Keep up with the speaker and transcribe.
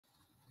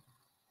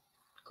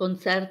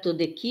Concerto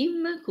de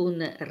Kim con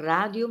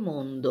Radio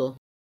Mondo.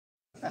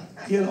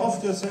 Kiel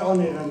ofte se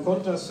oni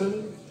renkontas sin,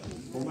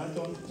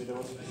 momenton, bitte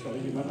was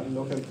ich jemand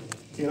anlocken.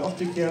 Kiel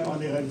ofte kiel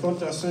oni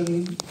renkontas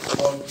sin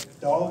por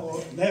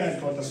daŭro, ne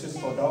renkontas sin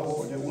por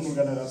daŭro de unu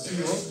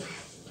generacio.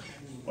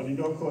 Oni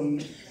do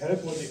kun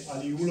helpo de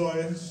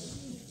aliuloj,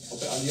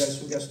 ope aliaj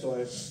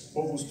sugestoj,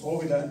 povus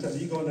trovi la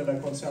interligon de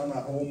la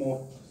koncerna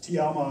homo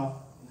tiama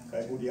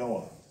kaj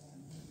hodiaŭa.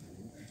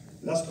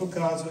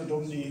 Lastokaze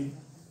dum ni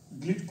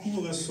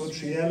glitkuris sur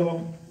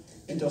cielo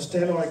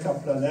interstellare ca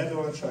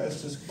planedo, cia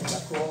estis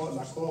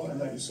la cor en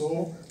la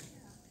iso.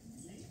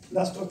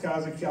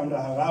 Lastokaze ciam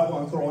la hararo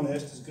ancora ne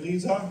estis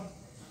grisa,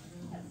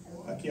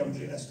 a ciam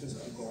gi estis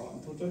ancora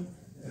antute.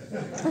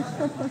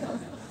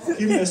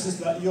 Kim estis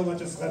la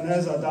iomete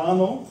frenesa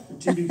dano,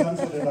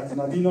 tipiganto de la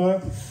knabinoi,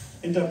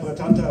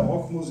 interpretanta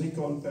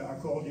rockmusicon per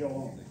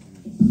accordion.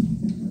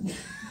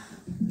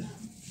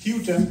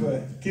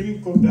 Tiutempe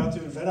Kim cum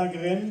Bertil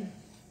Wennergren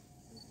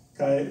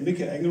kai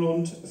Micke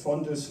Engelund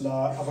fondis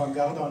la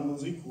avantgardan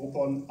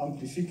musikgrupon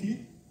Amplifiki,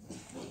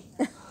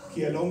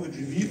 kie longe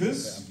gi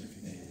vivis,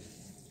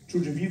 ĉu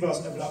gi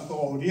vivas eble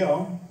ankoraŭ hodiaŭ,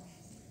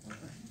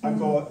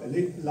 ankaŭ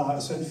la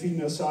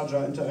senfine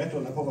saĝa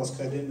interreto ne povas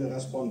kredinde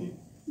respondi.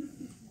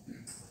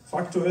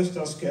 Fakto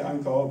estas, ke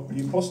ankaŭ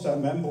pli postaj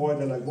membroj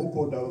de la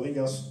grupo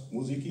daŭrigas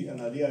muziki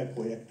en aliaj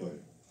projektoj.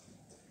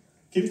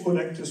 Kim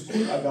kolektis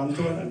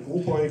kunagantojn en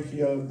grupoj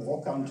kiel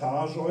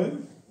brokantaĵoj,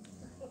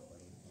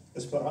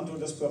 Esperanto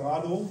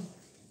Desperado,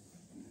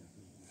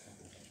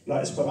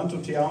 la Esperanto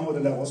Teamo de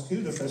la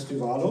Roskilde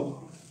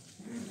Festivalo,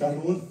 kaj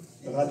nun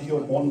Radio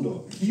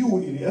Mondo.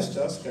 Kiu ili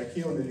estas, kaj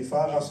kion ili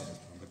faras,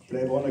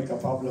 plej bone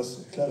kapablas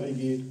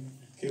klarigi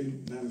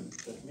Kim mem.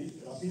 Mi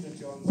rapide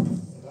tion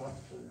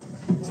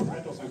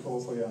rajtos ankoraŭ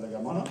foje al la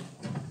germana.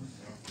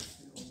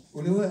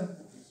 Unue,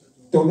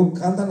 donu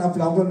grandan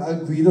aplaŭdon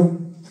al Guido.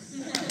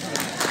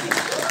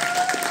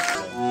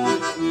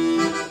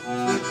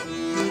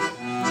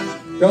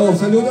 Jo,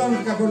 saluton,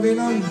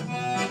 capolinon.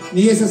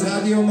 Ni estas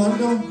Radio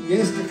Mondo.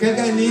 Yes,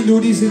 kelkaj ni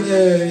ludis in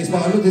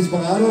Esperanto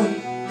Desperado.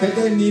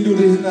 Kelkaj ni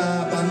ludis in la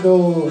bando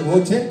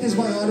Hotel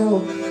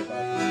Desperado.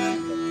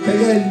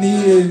 Kelkaj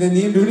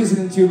ni ludis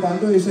in tiu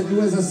bando, sed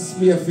du estas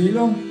mia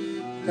filo.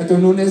 Kaj do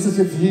nun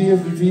estas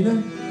fine.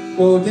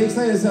 Do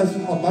tekstoj estas,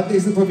 og baldaŭ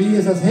estas por vi,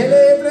 estas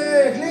Helle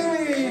Eble,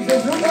 Klevi,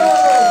 Flugo!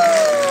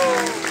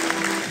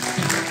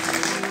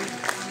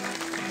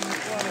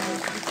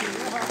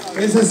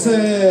 Esas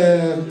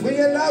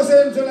Brian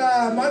Lausen sur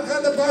la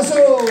malgrande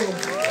basso.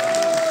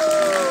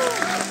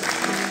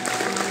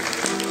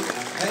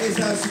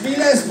 Esas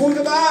Vilas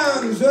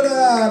Bundemann sur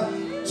la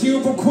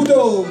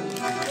Chiubukudo.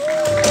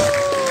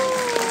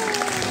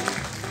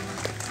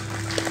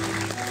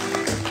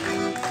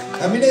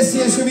 Amines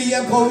hier så vi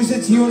jam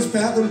improvisativens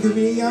Bertel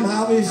Germanium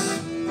Harvis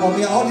og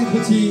med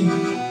audioparti.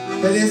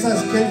 Det er så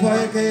skæld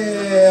for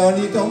jeg og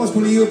ni dommer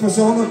skulle leve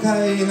personer kan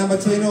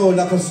namateno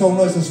la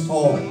personer så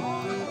sprog.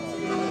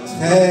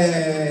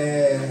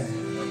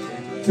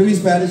 Tu mi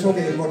speri so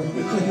che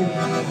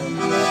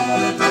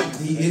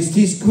Di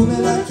estis cune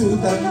la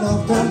tuta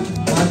nocton,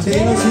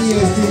 mateno si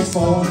estis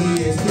for,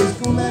 di estis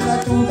cune la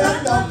tuta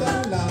nocton,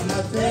 la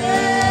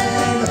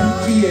mateno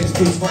si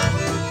estis for.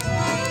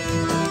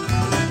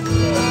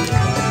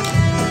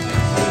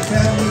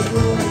 Termis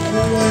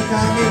culo e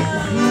cami,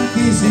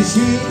 kisi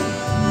si,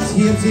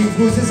 si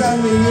flusses al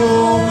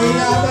mio, mi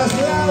amas,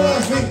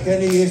 finché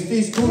di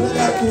estis cune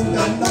la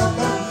tuta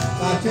nocton,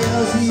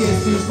 Mateno si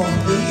estis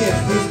fondi,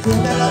 estis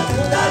cune la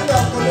tuta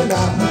nocton,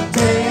 la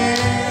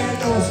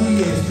mateno si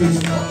estis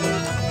fondi.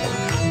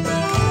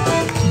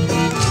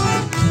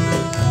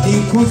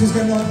 Inclusis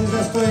canones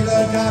la storia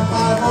da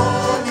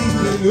parolis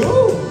blu,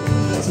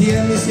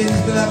 sia mi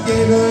sento la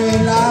piero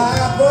e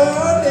la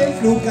borde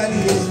fluca di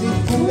estis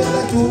cune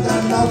la tuta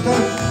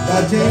nocton,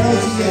 mateno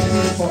si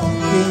estis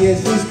fondi,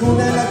 estis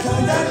cune la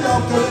tuta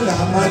nocton, la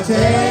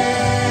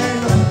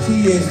mateno si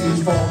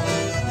estis fondi.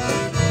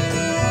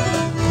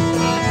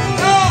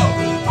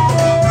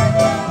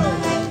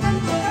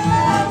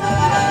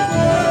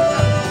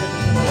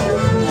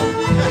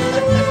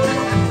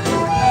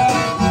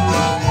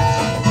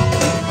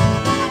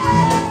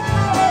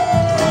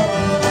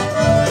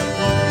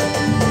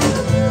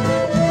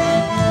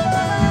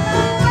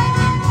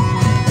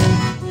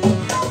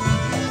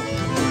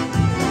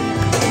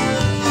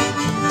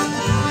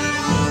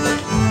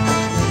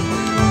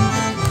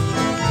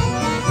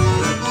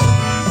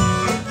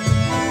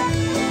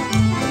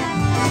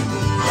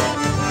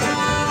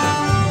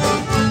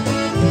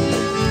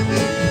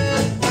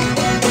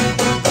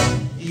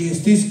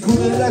 Estis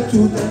cune la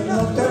tuta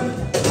nocton,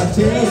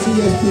 mateno si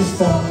estis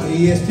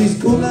fondi, estis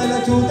cune la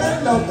tuta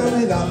nocton,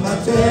 e la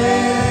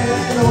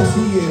mateno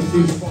si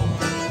estis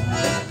fondi.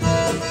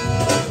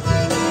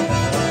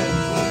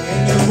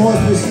 En el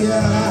mostro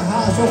sia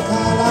haso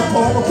cala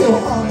como que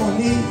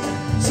harmoni,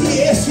 si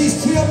estis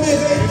tio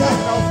mereta,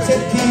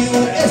 sed tio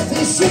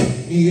estis si,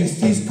 y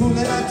estis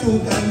cune la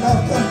tuta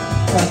nocton,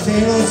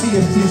 mateno si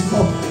estis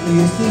fondi,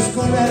 estis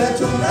cune la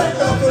tuta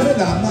nocton, e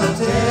la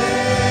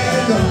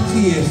mateno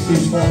si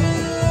estis fondi.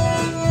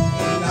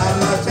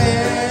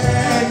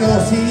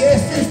 Mateno, si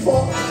estis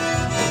for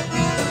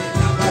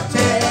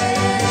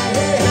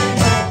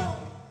Mateno,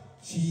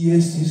 si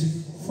estis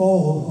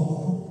for.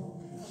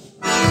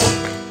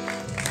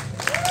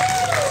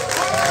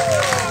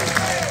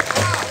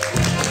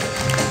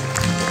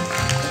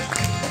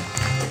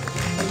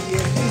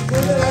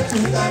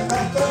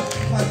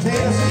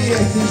 Mateno, si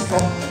estis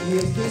for, si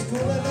estis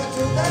kuna la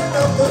tuta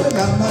nokto de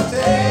la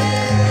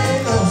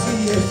mateno, si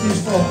estis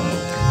for.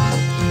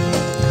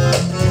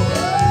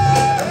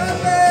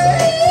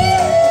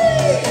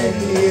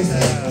 Si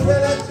estis kuna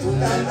la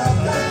tuta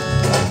nokto,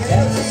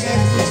 mateno, si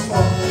estis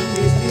for, si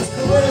estis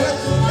kuna la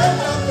tuta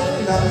nokto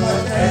de la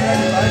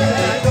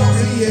mateno,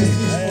 si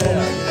estis for.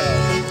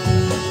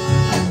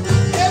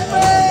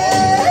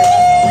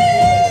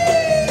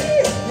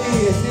 Si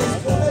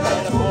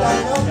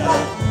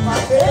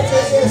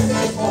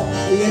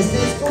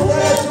estis kuna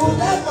la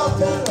tuta nokto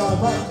de la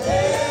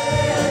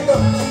mateno,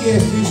 si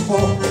estis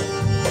for,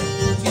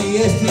 si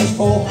estis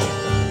for,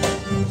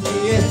 si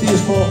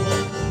estis for,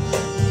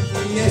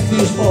 si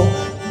estis for,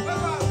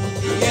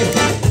 si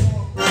estis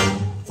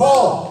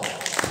for.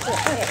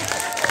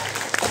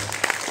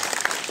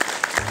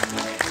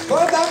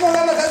 Godt dank, og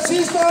den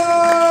sidste!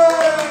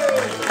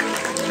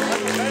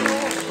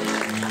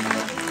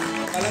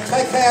 Alle tre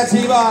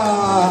kreativer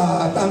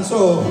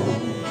danso.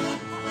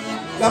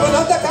 La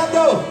volonta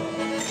canto,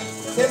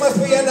 temas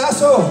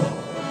pianazo,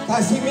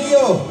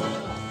 Casimiro,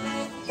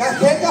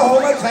 Kakenka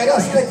Homer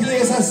Kredas, der giver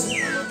esas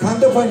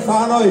canto på en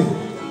farnøj.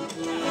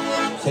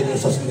 Sæt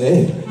esas med.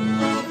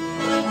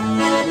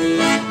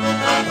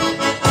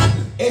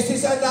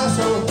 Estis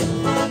anazo,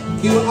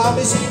 giv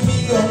ames in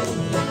mio,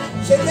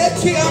 se net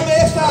tiam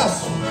estas,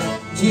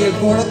 tiel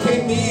bona que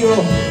mio,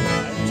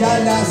 ya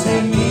las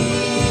en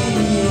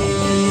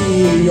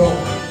mio.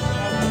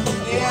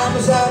 E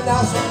ames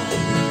anazo,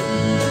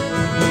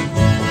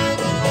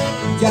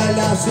 ya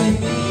la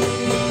semillo,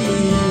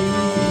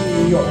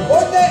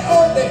 onde,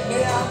 ne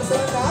amas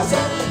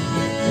anaso,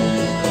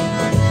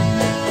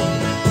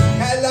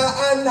 ela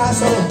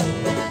anaso,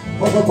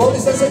 poco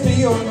polis a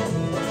semillo,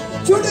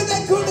 chude de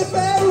kunde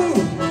feru,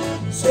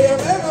 se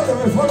amego de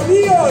me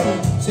formion,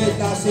 se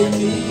la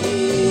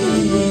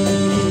semillo,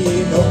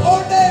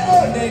 onde,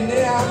 ne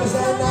amas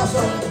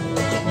anaso,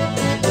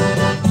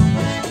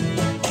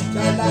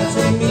 ya la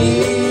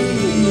semillo.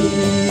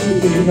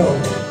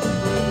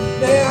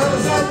 Ne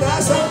amas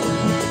anaso,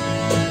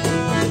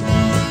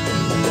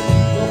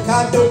 yo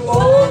canto oh,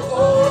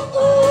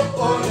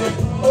 ne,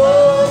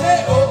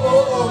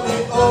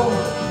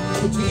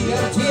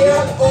 tia, oh,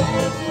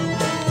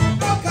 yo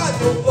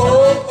canto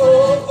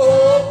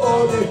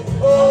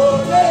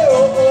ne,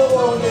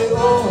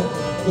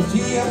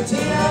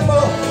 tia,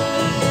 oh,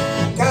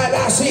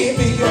 cada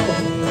simio,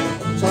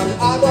 son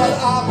amo,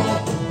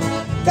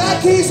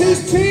 kakis is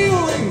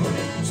tiuing,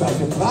 soy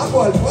el bravo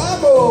al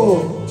bravo,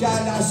 ya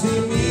la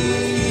semillo,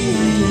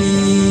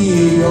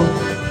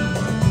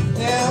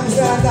 ne amas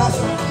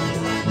anaso,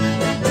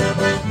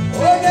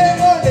 onde,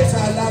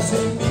 ya la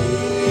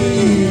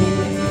semillo,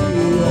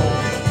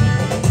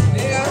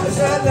 ne amas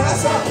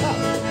anaso,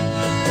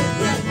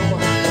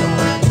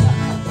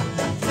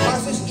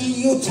 haces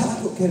io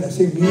Tago, que la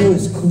semillo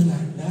es con la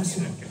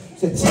anaso,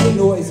 se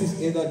tiene es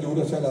edda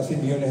ludo, ya la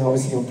semillo ne har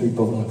si un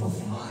pipo på vej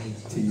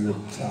til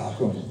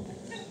Tago.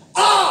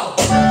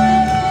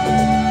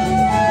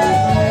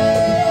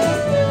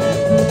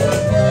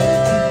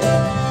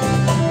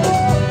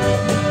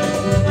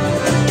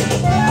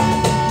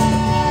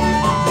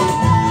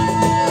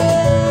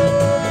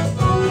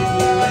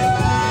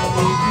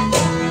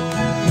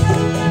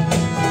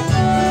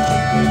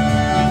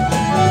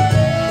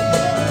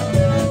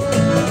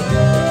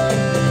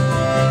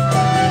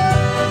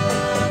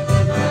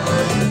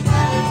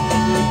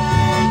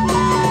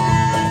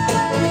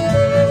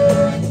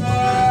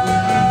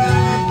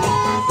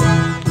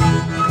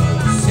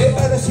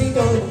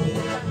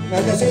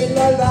 En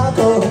la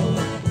lago,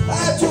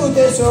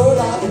 ayude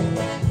sola,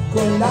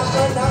 con la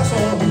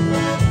anaso,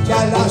 ya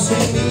la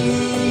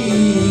semillo,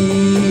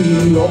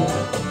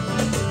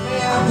 me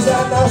amas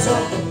anaso,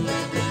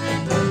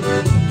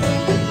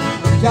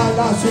 ya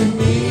la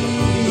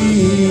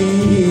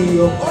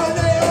semillo,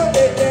 onde,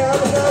 me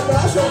amas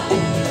anaso,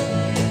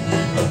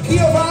 que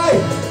eu vai,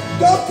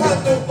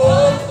 tocando,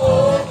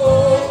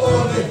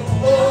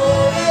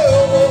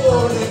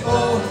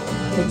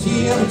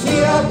 te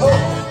amo,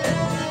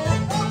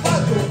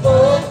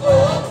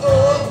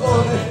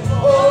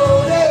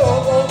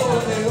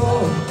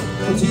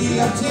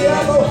 ti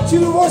amo, ci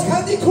vuoi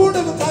canti con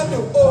il canto,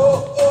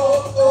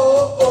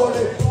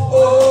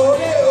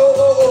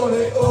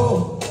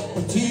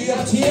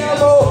 ti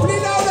amo,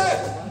 brinare,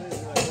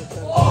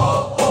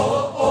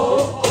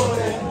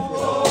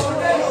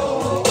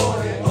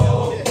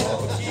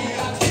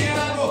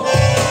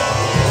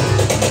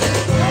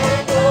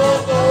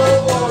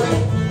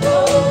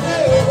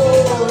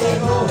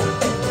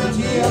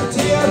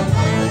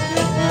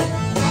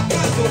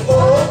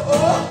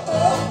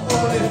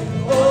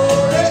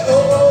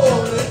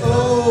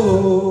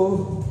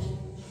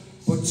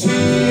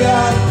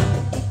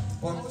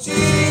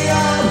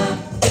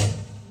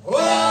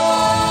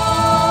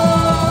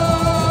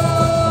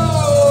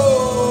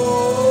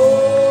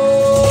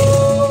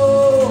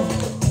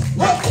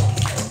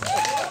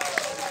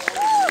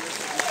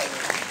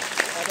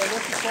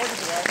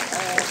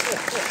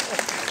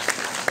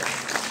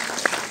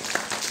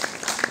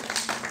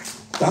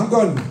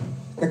 Dankon,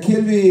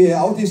 kakilvi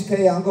audis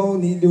kai ango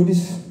ni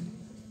ludis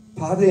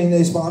parte in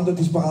Esperanto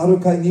disparado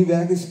kai ni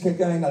verkis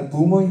kai en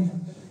albumoin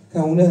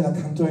kai una la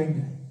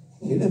cantoin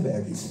hele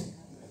verkis.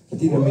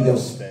 Fordi når vi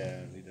os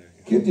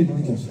giver det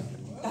nu os.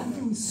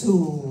 Dankon så.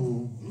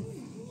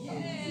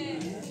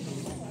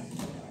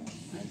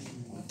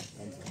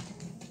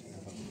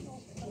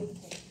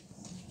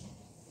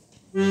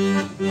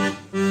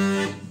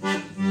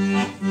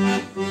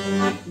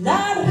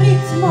 La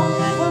ritmo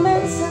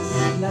comenzas,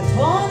 la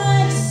tono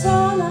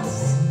exonas,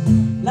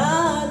 la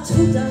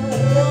tuta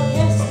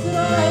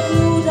orquestra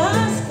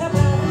ayudas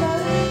caparla,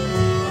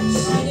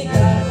 si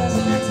ricardas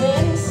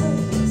intense,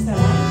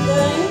 starando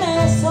in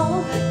meso,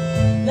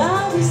 la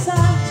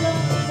visaggio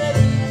de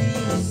viti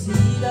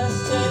lucidas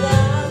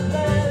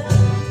celebra,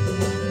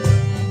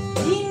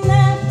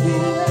 inepti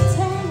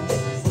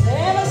tenes,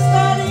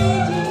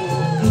 devastarigi,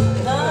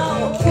 la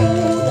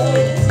ocuda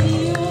e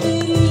desio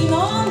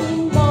virino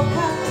in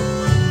bocca,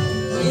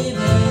 y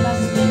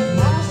velas de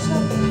paso,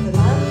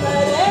 demanda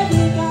de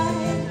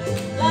vigare,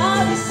 la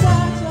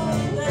visaggio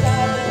de la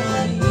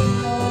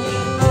virino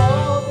in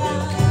bocca.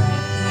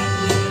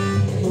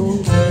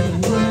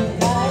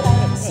 Nunca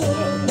razzo,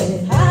 ne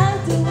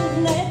haltu,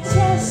 ne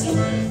cesu,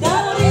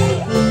 dauri,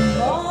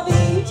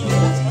 movi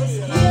giutis,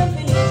 io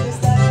felice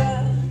starà.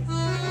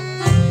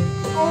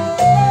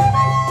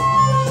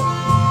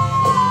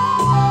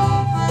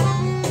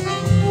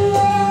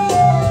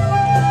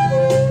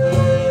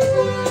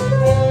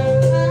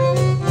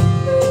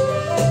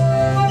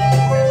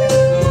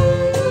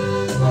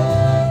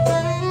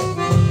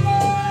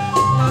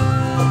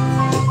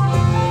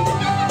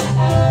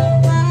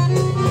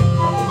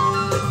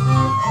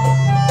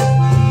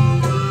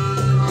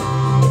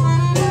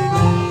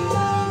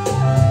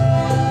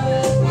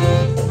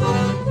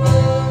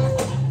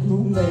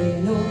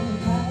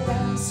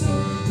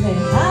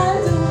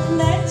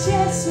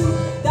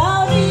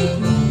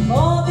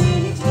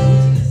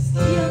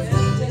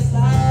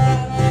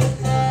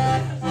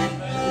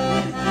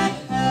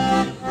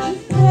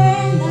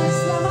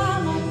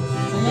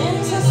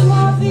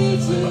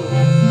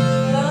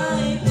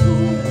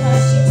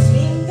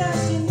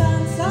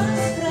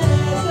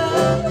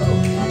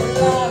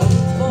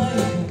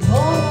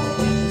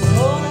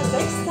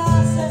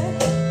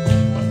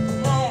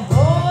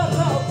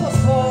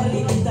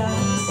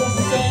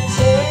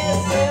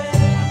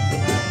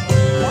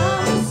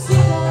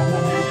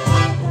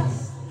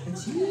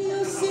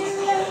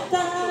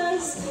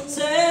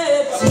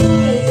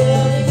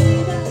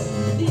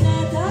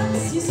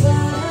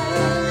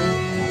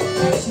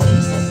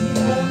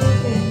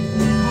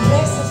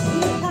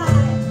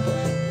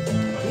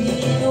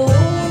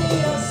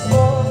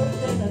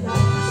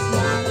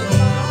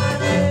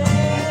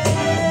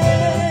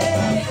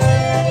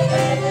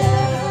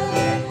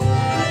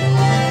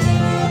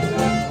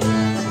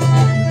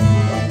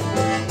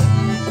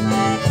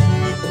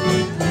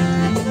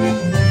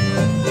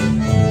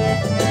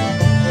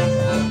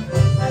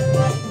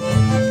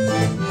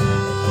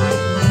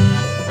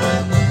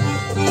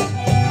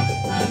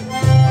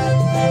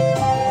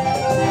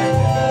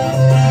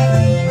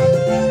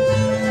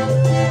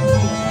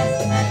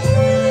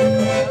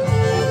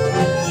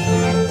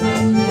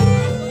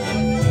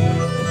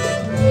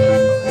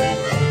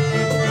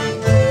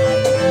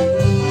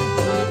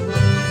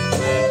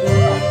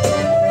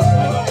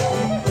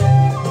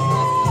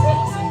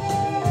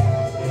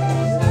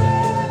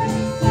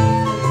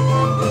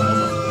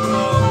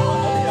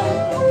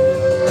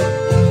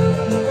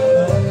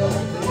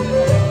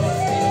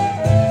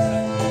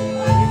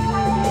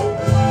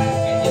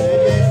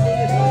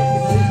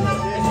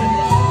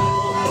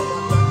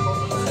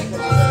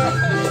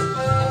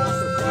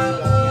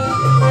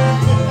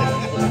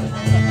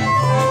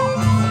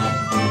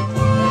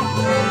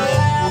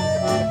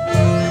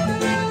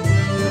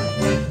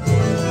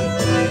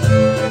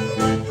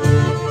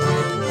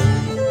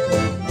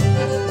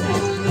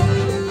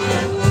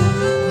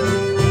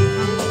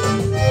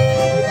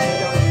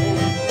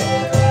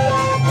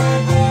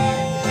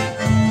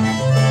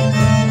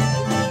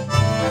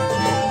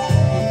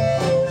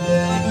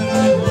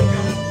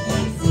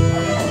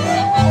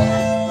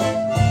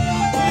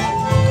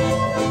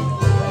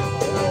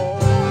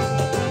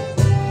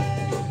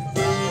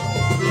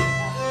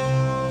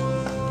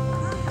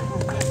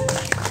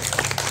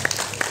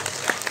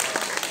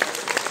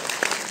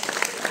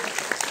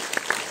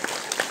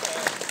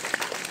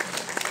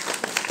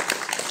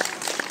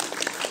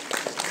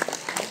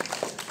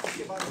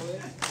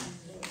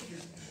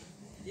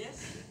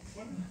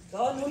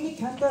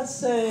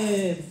 Cantas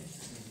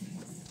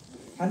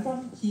cantam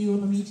kiu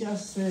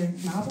nomiĝas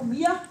knabo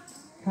mia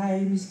kaj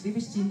mi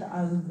skribis ĝin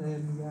al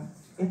mia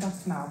eta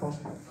knabo,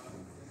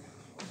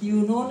 kiu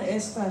nun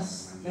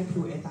estas ne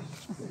plu eta.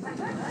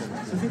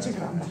 Sufiĉe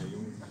granda.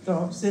 Do,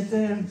 sed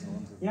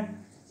ja.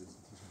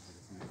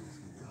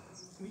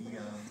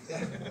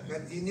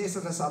 De næste,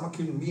 der samme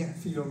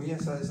filo mere,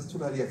 så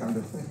tror jeg lige, at jeg kan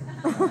det.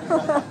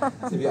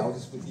 Det vil jeg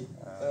afdiskutere.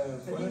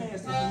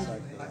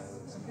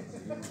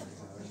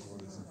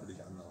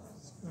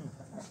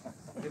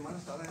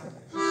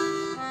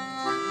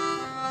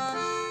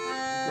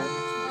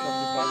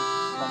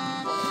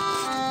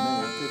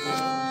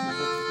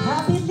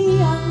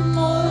 Pavilion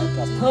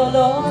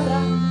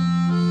colora,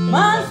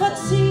 mal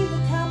facile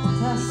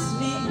captas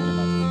vin,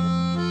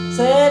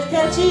 sed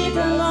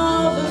cagita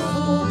nove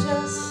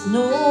fugas,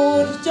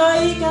 nur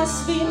gioigas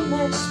vin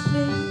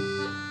exprim,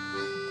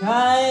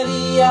 cae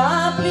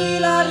via pli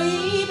la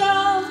rida,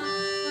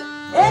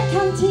 e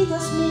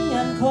cantigas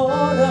mian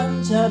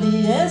coron, cia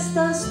vi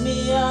estas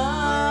mia,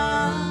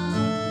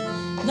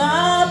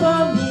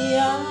 nabo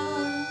mia,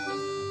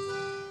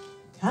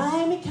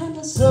 cae mi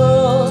canta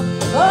so,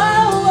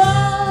 oh,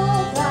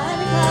 oh, cae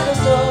mi canta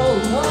so,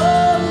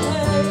 oh,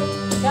 hey,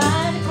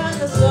 cae mi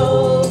canta so,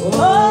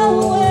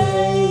 oh,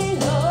 hey,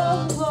 oh,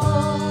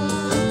 oh.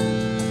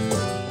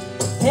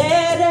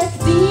 Perec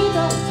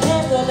vido che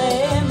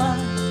dolema,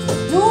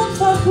 nun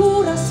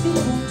forcuras vi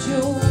con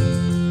giù,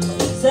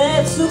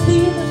 sed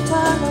subite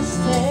famas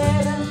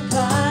teren,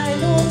 cae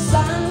nun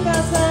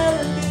sangas el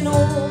vinu,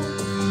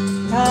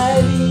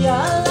 cae via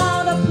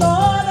lauda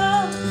plora,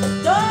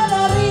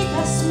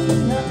 dolorigas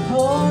mia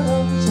coro,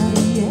 cia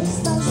vi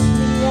estas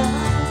mia,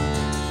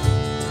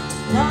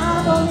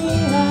 nabo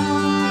mia,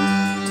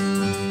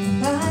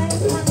 cae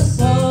mi canta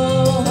so,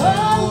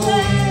 oh,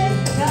 hey,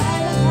 cae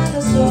mi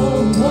canta so,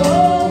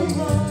 oh,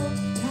 oh,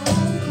 cae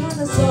mi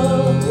canta so,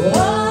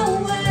 oh,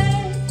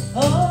 hey,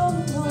 oh, oh.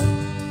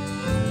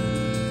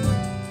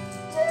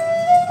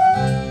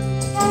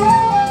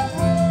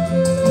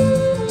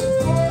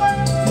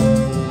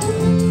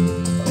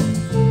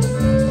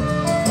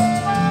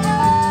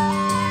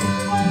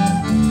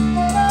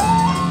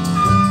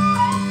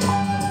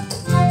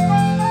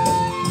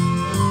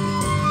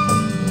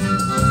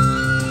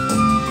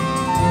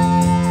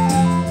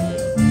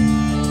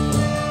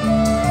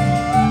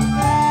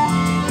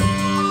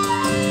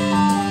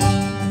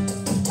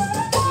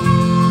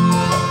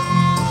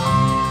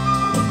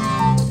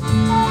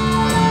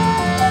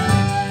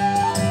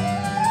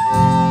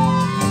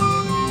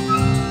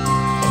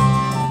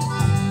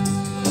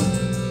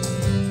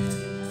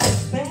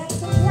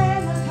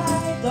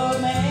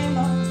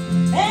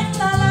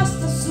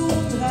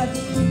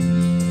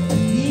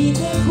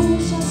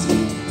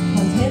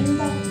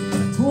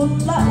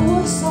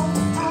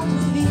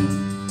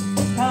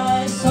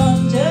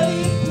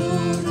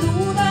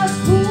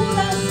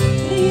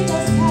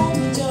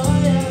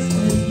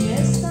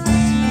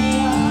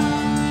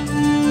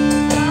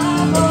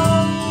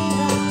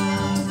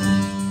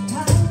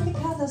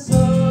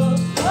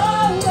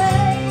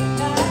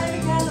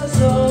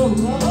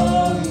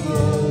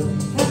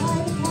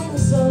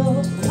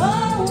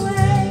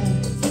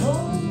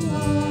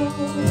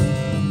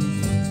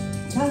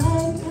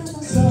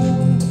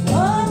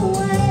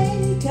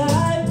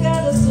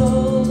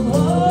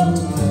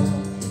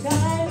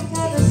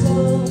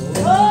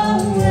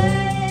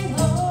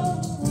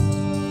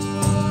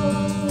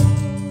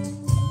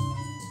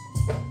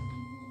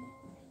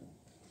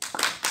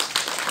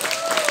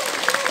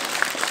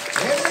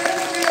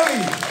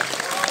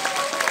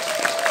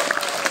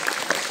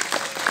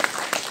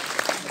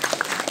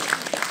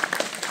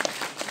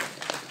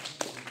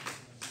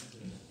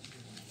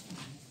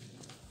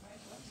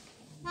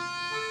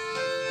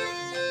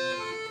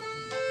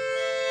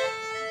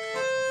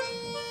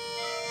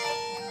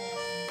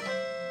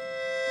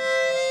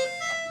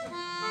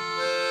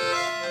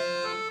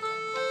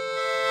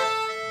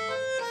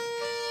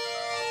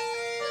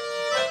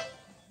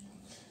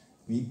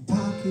 Mi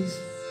pacis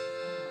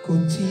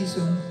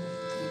conciso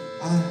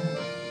a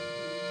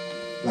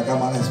la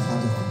Cámara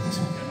Esperanto Kongress.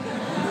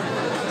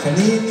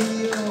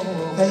 Senilio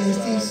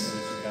estis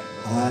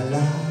a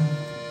la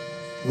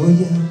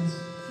Goyas.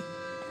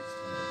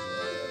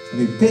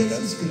 Mi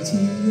pensis que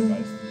tio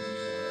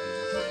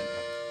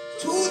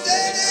tute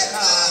ne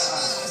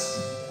gravas.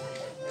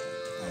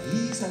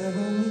 Ahí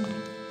salvoi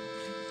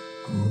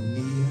con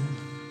mia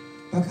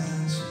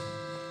bagaggio.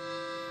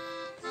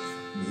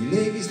 Mi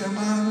legis la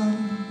mano,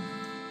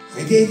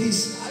 redevis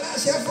alla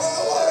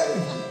schiaffoi,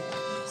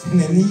 se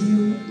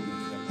neniu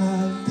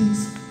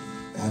altis,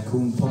 ca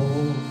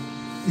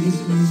compovis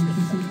mi.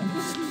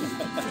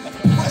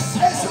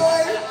 Possesso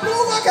il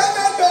pluma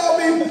camendo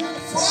mi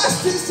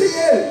frostis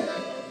tiel,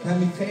 ca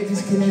mi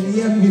credis che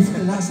neniam mi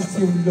forlasses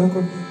tiun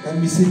locum, ca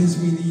mi sinis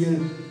min iel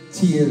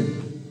tiel.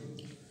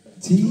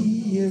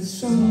 Tiel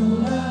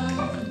sola,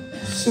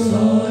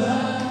 sola,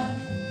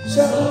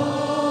 sola.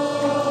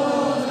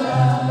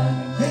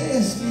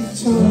 Esti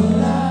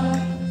sola,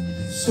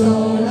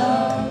 sola,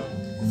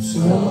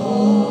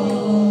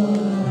 sola.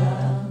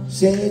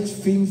 Sed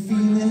fin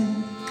fine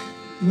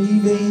mi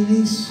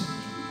venis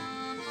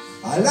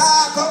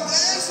alla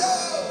Kongreso,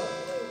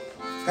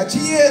 ca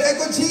tie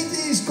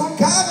reconcitis cum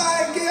cara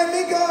e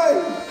geamicoi.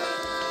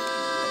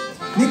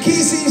 Ni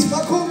kisis,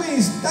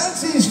 facumis,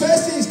 dansis,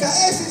 festis, ca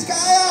estis, ca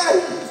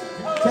ai.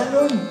 Ca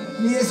nun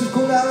mi estis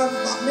cum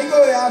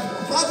amicoi,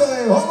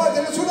 fratoi, homo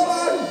de la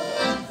sudavan.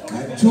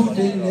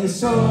 Tutte ne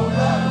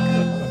sola,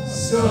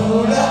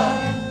 sola,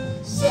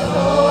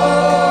 sola.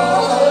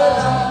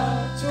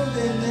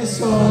 Tutte ne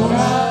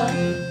sola,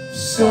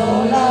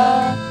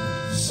 sola.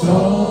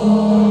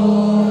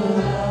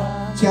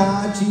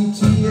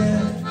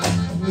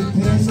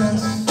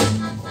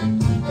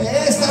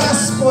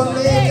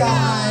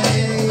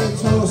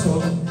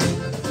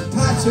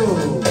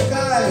 Esperanto,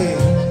 kai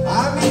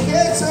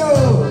amiketo,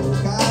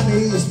 kane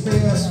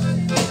esperas,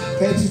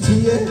 kai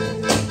titie,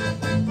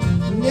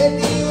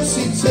 neniu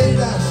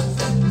sinceras,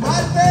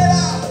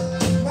 malbela,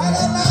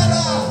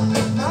 malanara,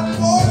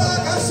 malbola,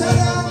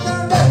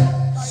 caseranda,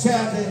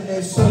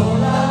 serde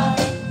sola,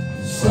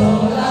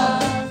 sola,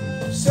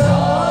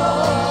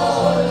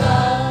 sola,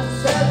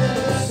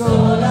 serde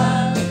sola,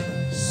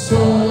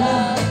 sola,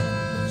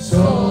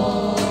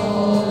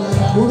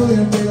 sola. Uno di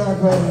Andrea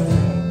Quella.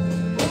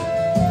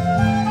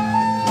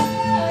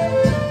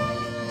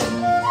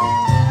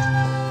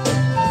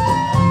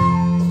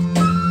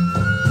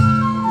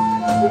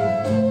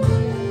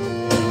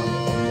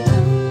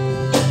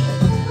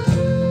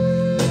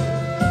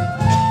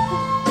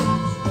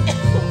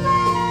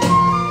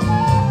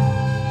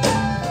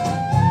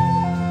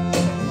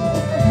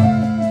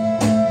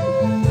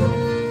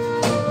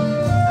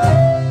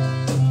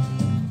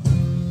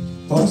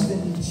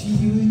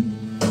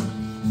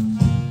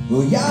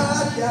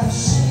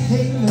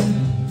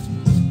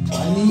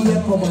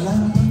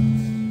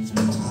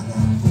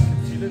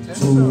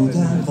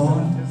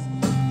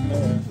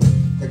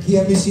 Aquí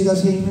a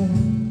visitas henne,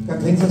 que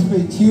pensas på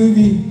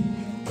Tivi,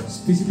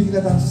 specifikt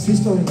af dans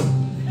historie.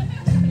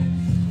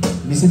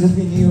 Visitas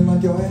vinio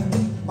maggiore,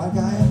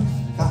 magari,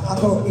 ca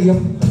ago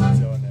iam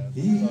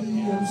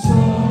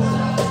sola,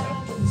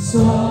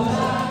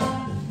 sola,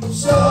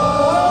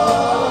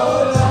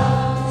 sola,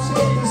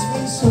 sientes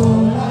mi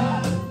sola,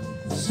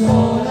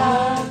 sola,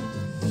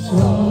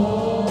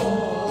 sola.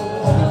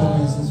 Aquí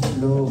comienzas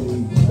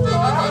flowing.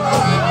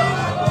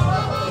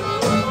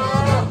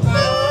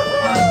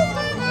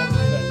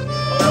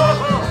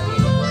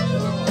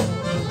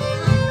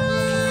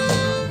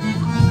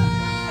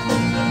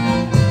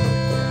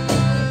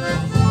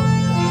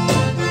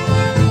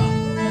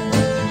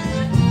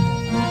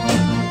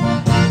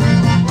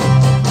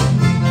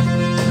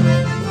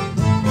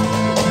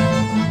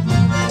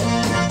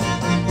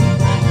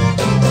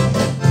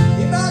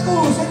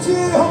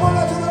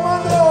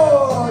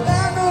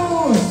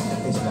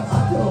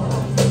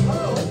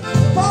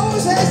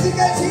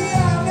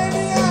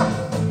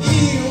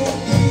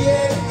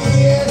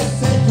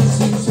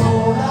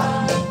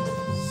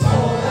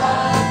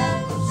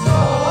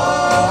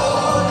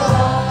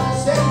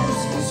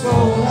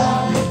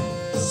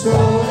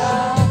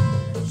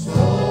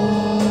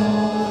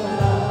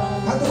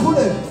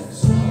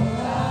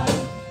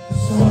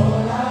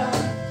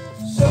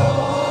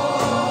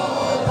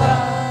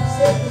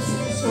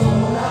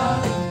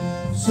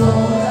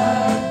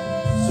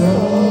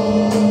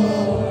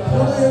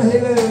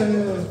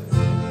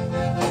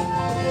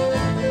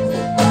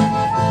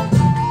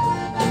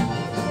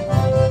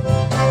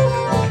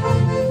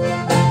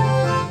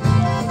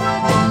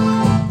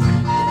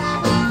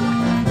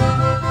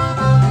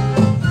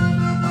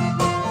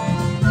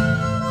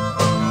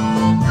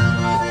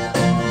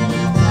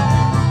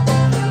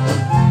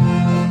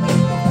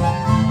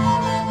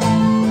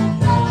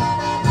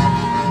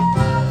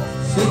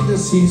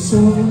 Si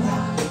sola,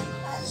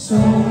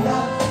 sola,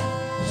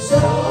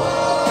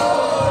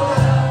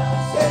 sola,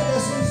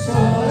 siéntese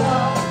sola,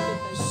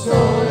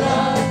 sola,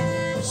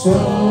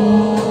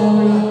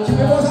 sola. Ci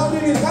vemos a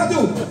abrir el canto.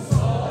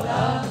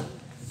 Sola,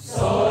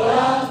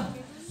 sola,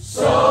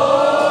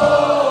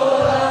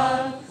 sola.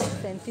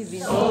 Senti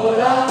bene.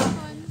 Sola,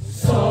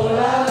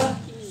 sola,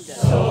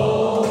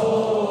 sola.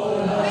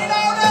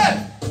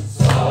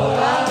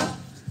 Sola, sola,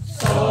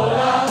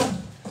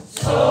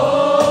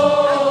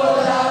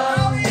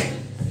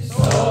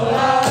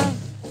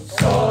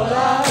 sola.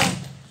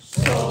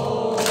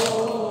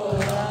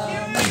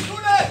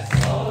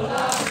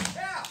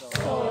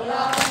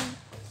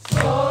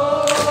 Sola,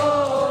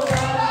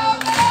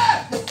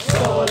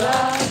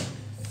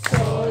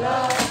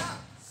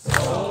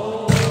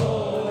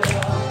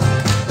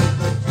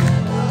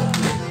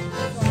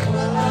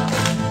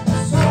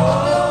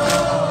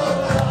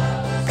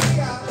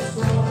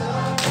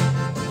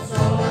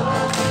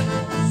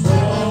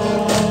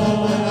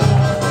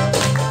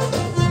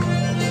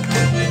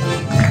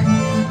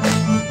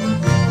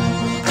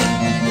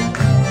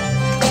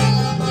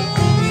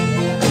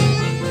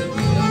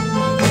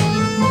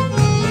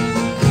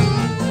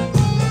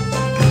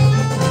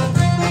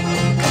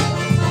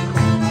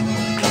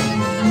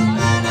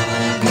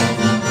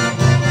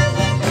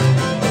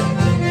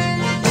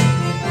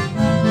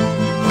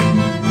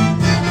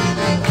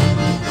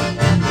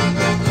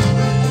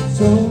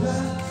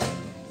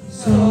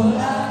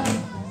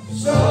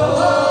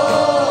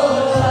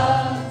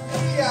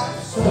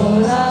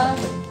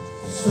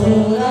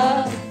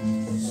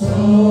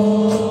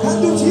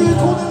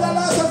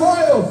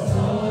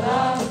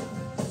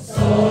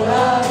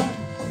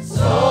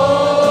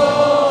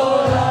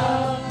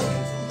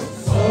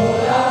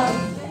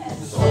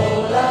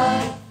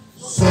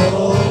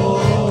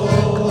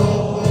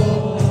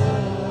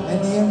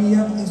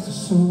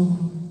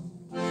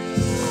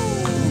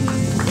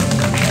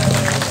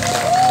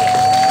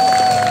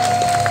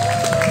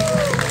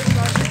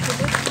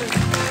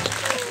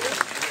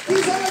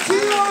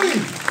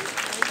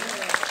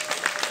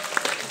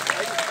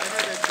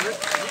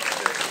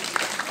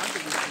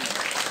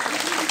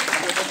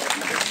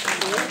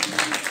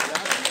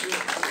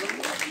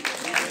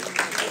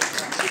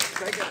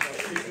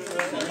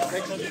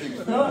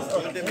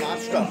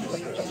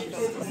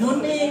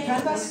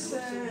 cantas...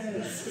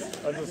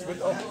 Also es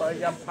wird auch bei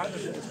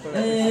japanischen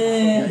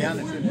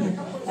Esperanto.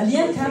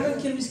 Alien cantam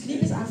kiel mi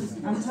skribis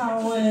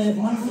antaŭ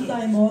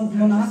malmultaj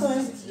monatoj,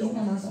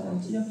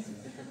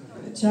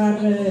 ĉar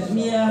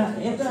mia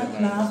eta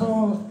knabo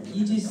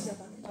iĝis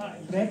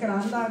tre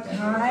granda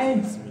kaj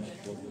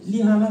li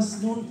havas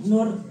nun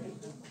nur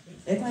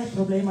etaj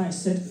problemoj,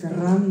 sed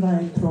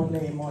grandaj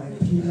problemoj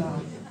pri la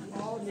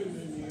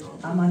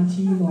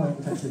amantinoj.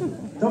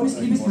 Do mi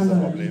skribis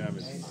kanton.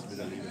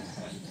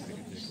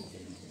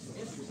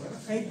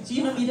 Kaj ĝi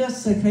nomiĝas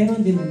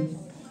Sekreton de mi.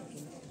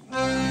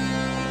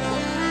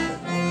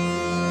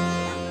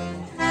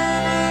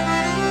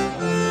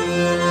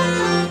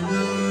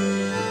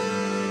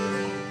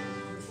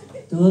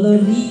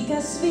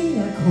 Dolorigas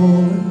via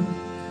cor,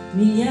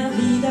 mia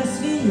vidas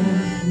via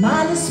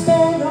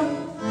malespero,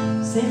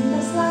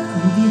 sendas la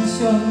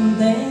condicion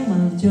de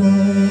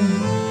malĝojo.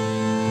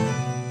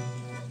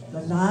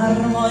 La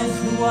larmoj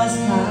fluas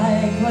kaj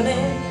kore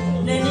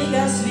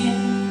plenigas vin.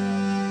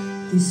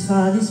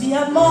 Disfalis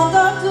via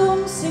mondo dum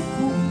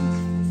sekund,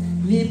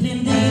 vi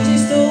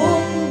blindiĝis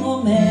dum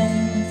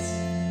moment,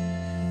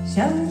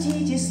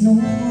 ŝanĝiĝis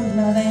nur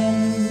la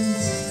vent.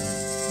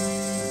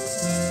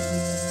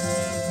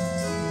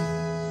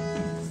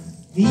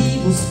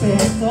 Vivo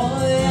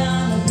spertoj,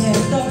 amo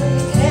perdoj,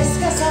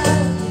 kreskas al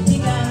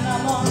giganta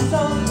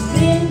mondo,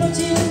 grimbo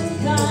ĝin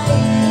kaj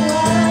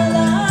al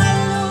la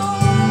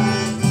lum.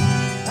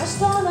 La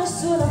ŝtonoj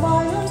sur la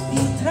vojon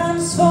vi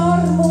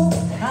transformu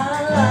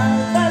al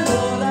alta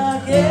lola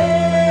che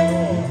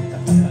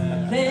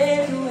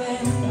credu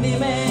en mi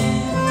mem.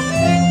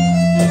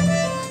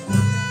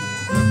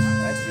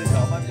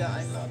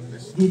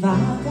 Vi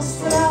vagas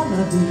tra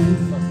la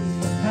via,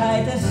 kaj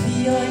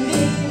defioj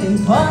min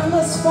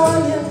pondas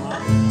foje,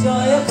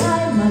 ĝojo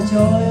kaj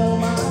malĝojo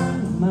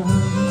man.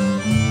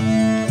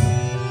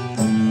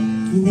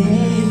 Vi ne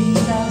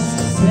evitas,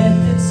 sed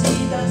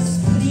decidas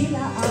pri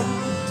la art.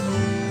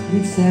 Mi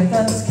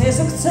certas, ke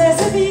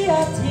sukcese vi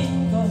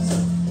atingos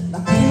la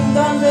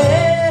pindon de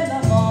la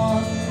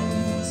mond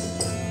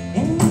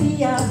en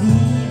via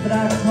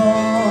vibra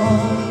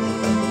cor.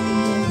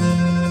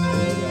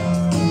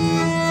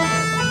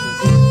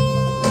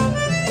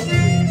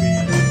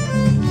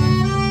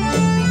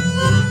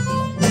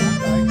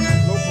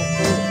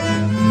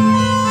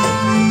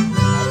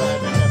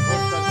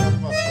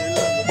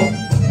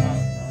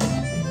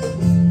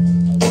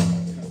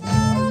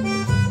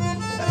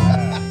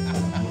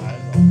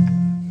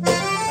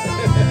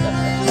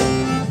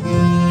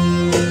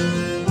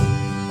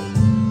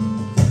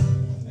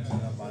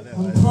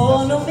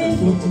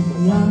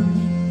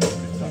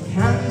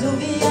 Canto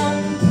vian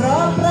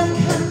propran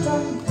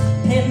canton,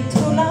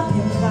 pentro la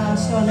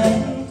pentraĵon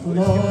en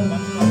color.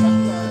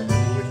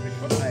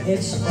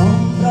 Eĉ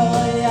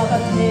ombroj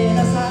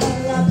apartenas al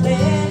la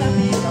plena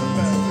vit.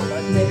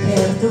 Ne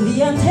perdu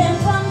vian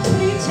tempon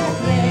pri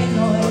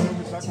ĉagrenoj,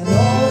 ĉar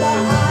ora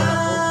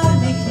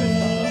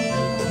amikin.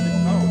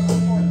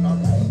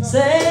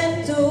 Se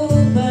tu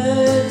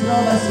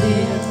trovas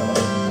vin,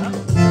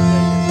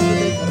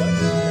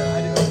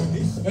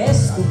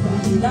 estu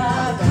pri la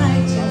kaj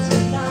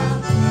ĉarĉila,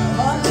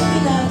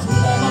 konfida tu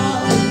la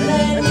mondo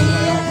en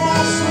mia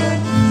kaŝo,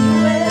 kiu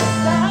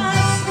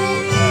estas vi.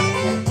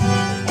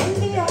 En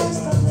via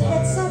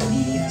estonteca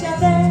viĝa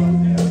vem,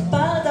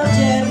 baldaŭ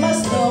ĝermas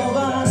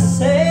nova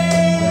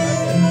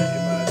sen.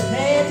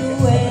 Kredu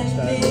en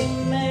vi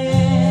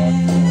mem,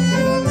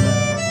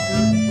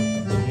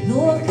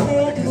 nur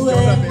kredu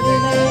en vi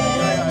mem.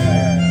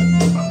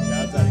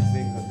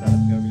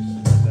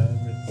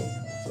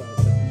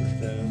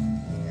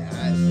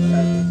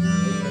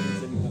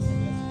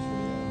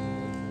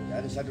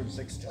 Das hat uns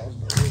 6.000 €.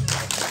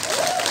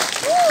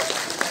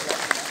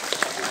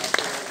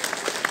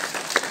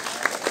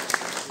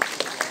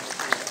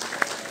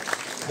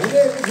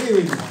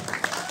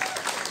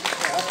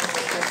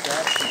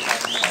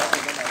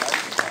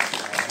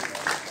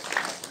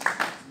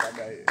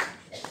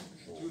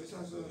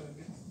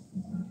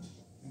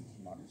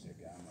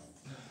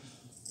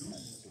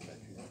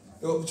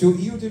 Jo,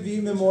 io det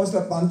vi med mors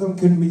der bandom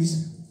kun mis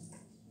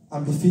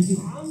amplifiki.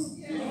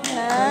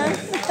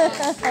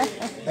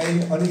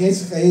 Og det er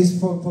ræs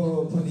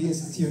på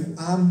næste til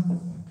arm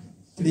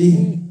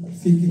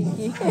fik.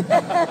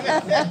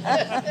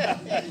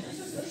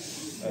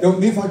 Jo,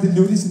 vi faktisk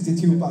Ludvigsen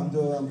til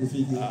tubando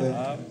amplifiki.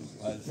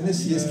 Den er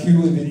CSQ i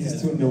ventes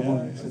til nummer.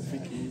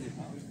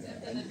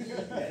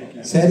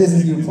 Så er det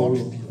sådan en polo.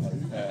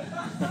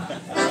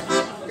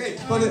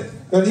 Okay,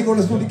 jeg lige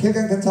hvor skulle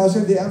kigge kan tage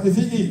sig det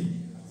amplifiki.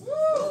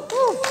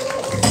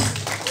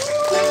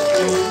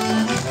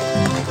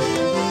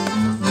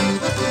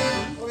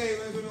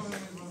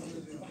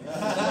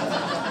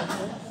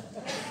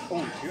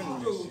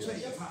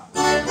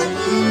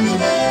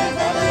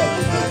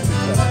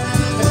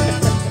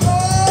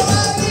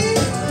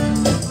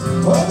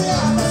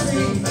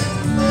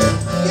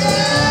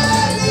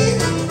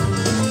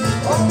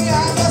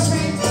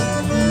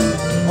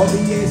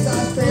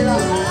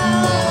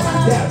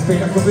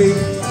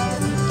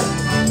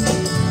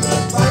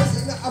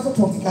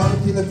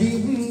 spiller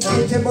bilen.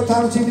 I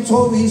tempotager til vi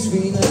tror vi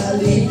sviner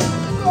alene.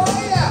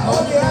 Ja, og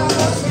vi er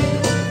der svin.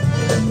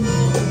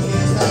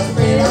 Så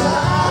spiller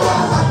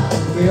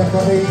vi er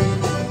kommet ind.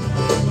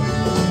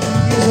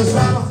 Vi er så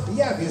svammer.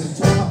 Ja, vi er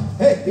så trammer.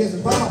 Hey, vi er så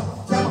svammer.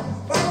 Trammer.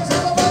 Svammer,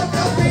 svammer, svammer,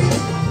 kommet ind.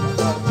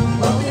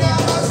 Og vi er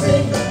der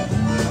svin.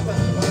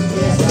 Vi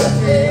er så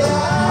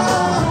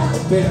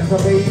spiller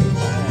kommet ind.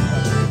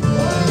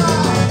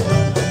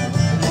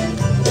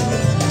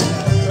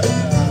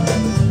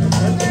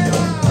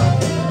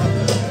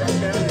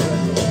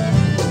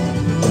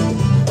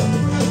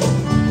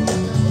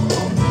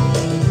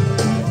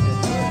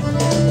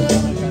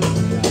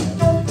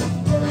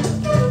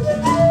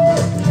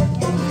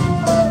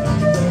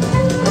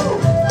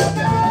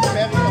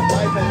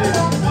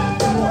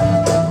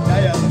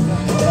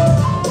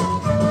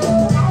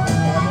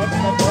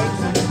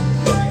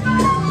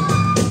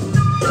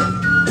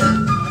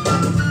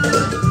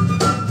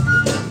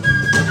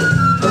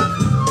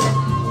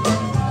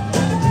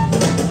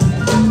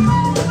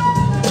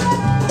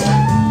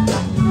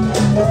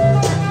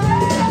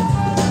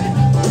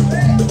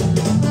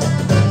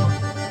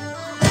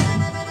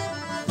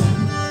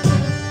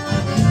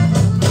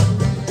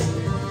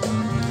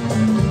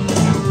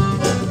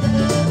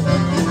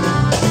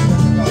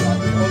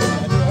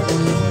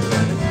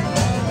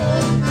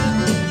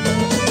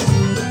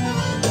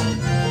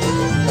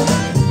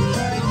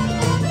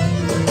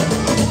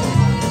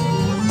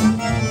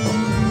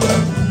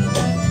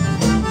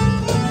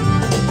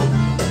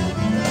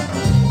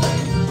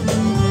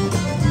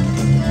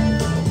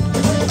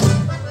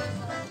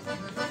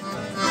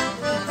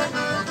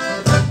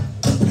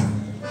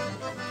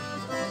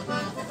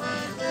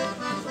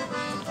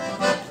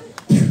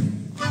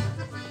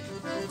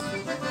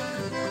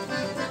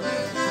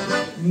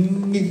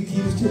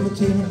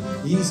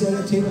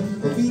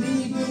 Og vi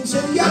lige bin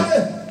som jakke.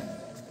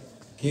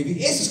 Kan vi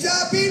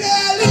SSK-biler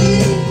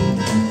alene?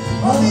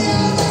 Og vi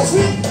er der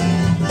svin.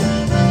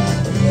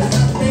 Vi er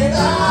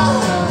der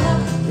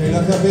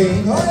spiller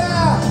kabin. Og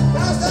ja,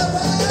 der står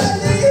bare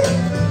alene.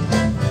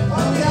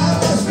 Og vi er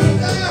der svin.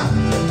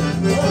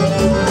 Og vi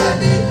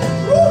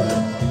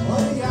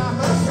er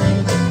der svin.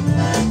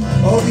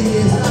 Og vi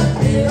er der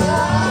spiller.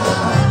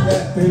 Ja,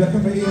 spiller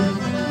kabin.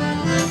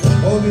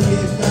 Og vi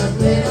er der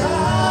spiller.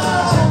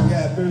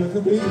 Ja, spiller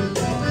kabin.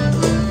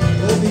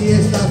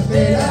 Esta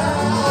spera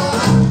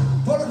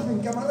Polakabin,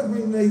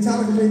 Germanakabin,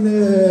 Italakabin,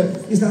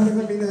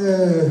 Islandakabin,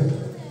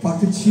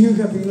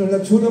 Faktitivkabin, la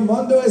tutta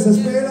mondo esta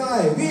spera.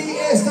 Vi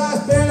esta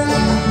spera.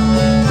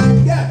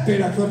 Ja,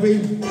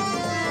 Polakabin.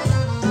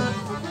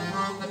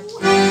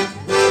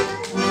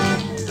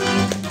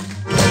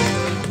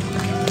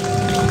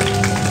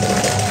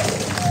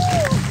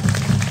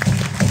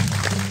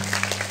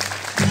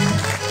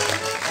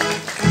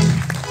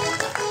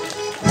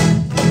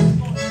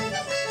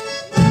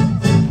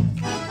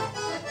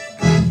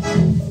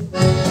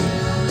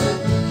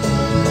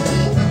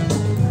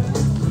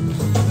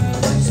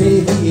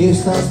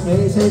 Estas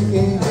meses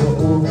en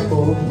Europa.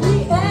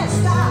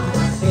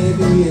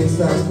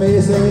 Estas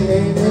meses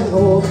en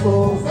Europa.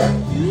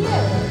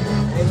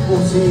 Es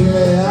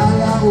posible a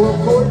la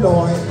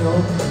Colonia.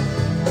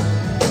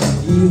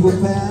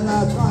 Europa la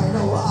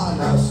traino a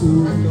la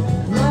sur.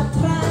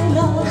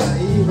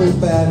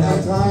 Europa la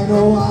traino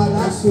a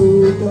la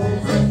sur.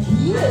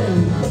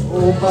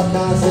 Opa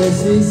casa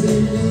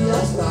Sicilia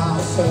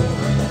Straße.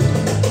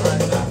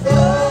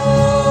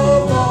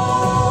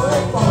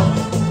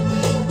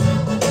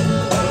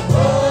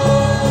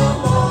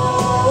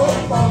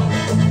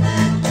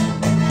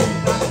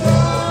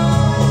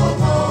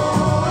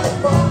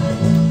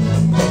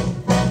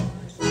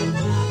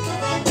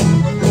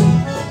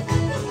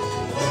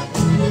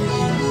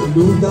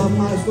 Luca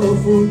Maestro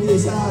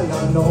Fugis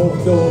alla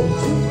noto.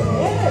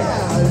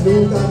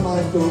 Luca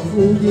Maestro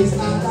Fugis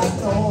alla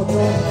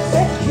noto.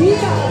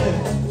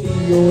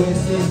 Dio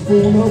estis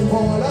puno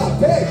por la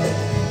pec.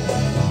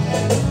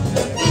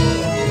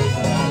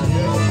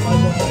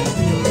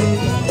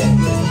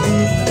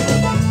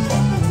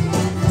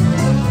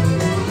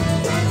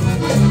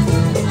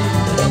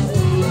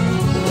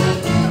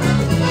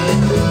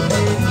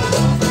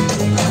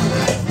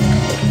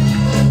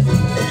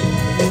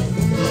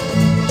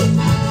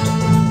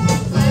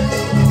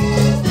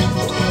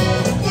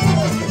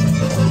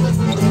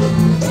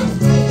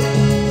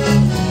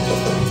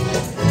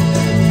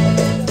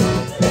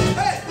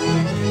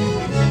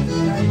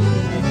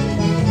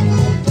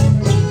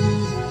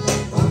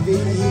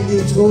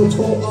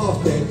 Tro auf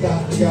der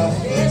Gaccia.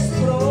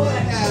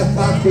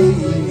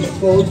 Bambini,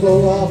 tro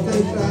auf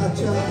der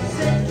Gaccia.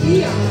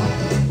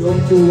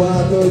 Don't you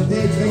want to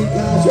take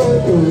a show?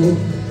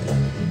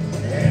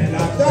 And I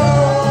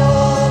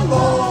don't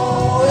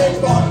know it,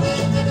 but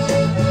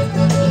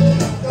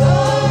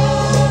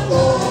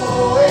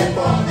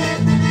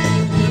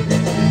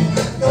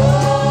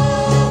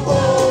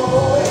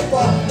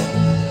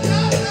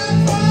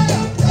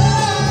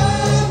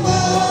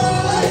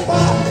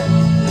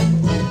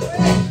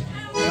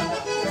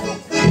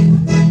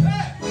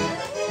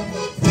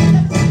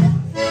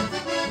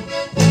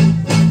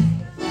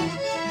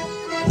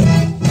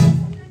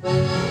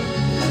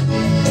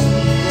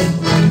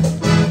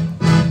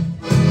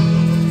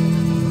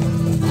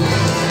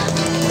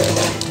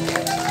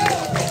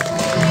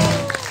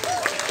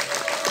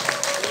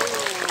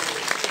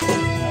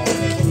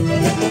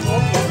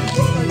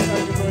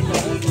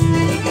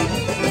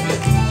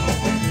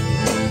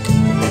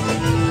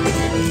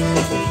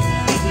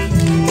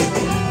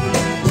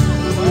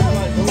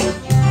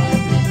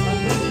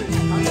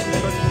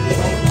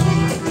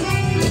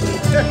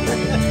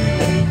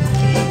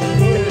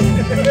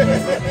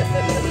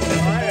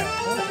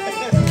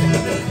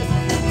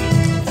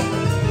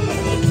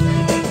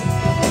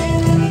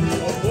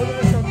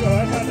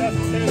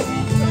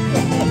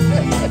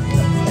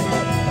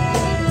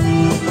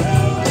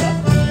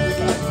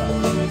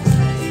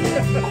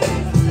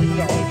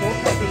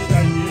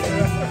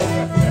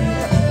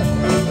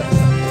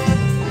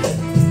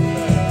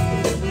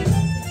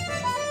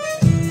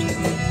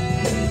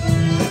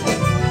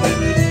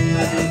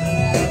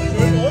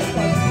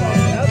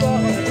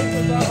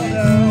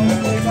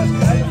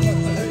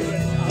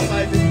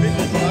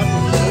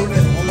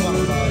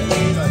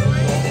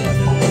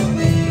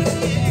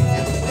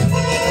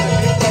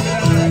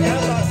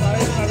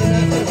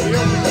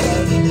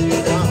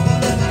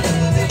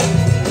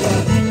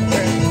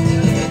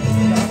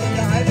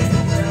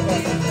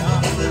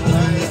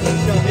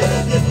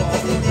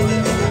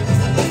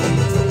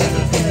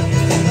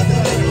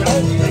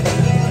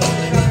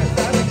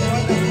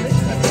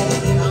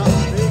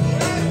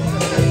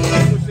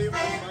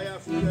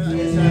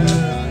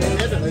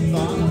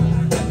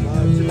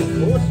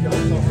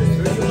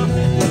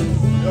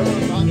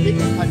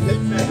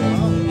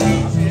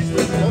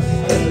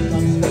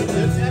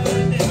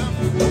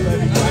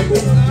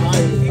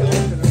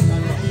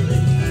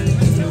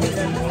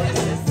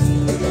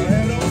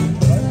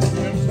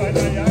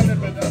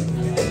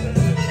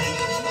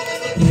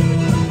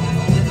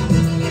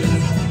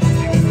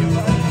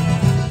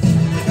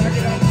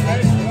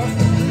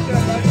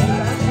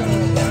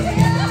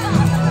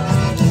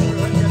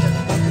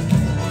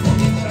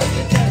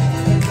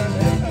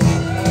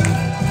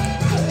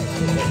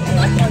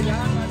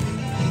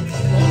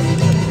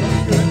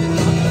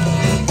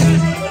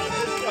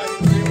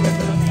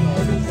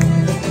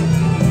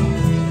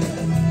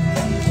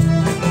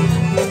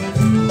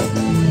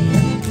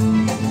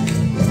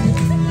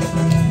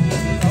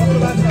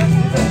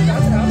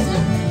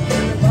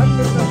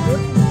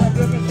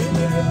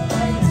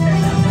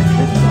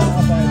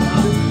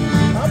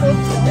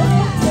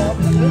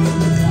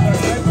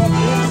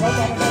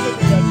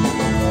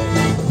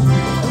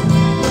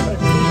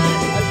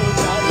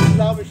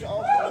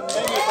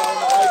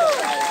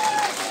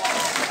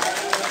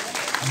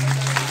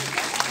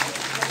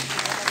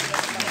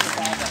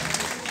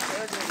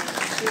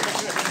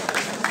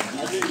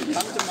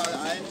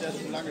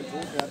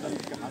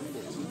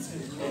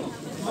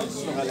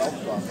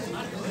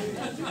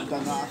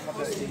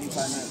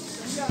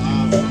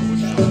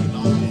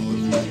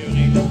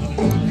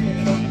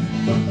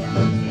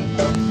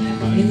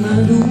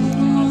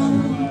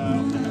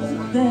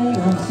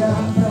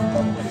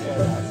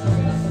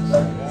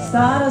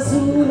Stare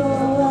solo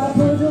a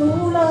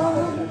Podula,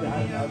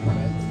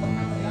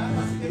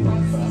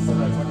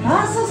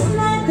 a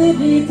sostenere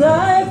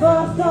vita e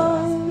porta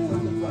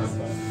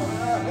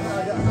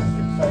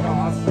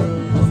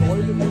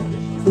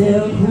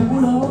del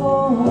culo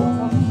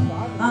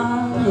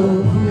allo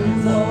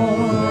culo,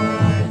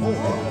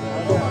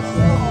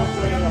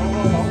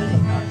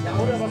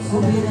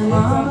 subire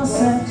mano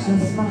section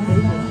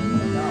smile,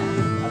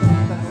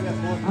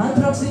 al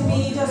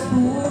proximi già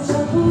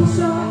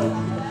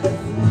spuscia.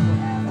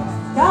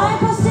 Dai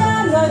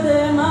pastiera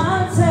de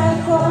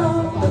Malzerco,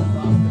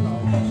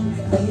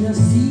 Dio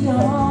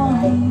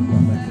Sion,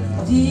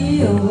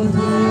 Dio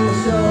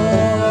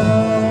Deutscher.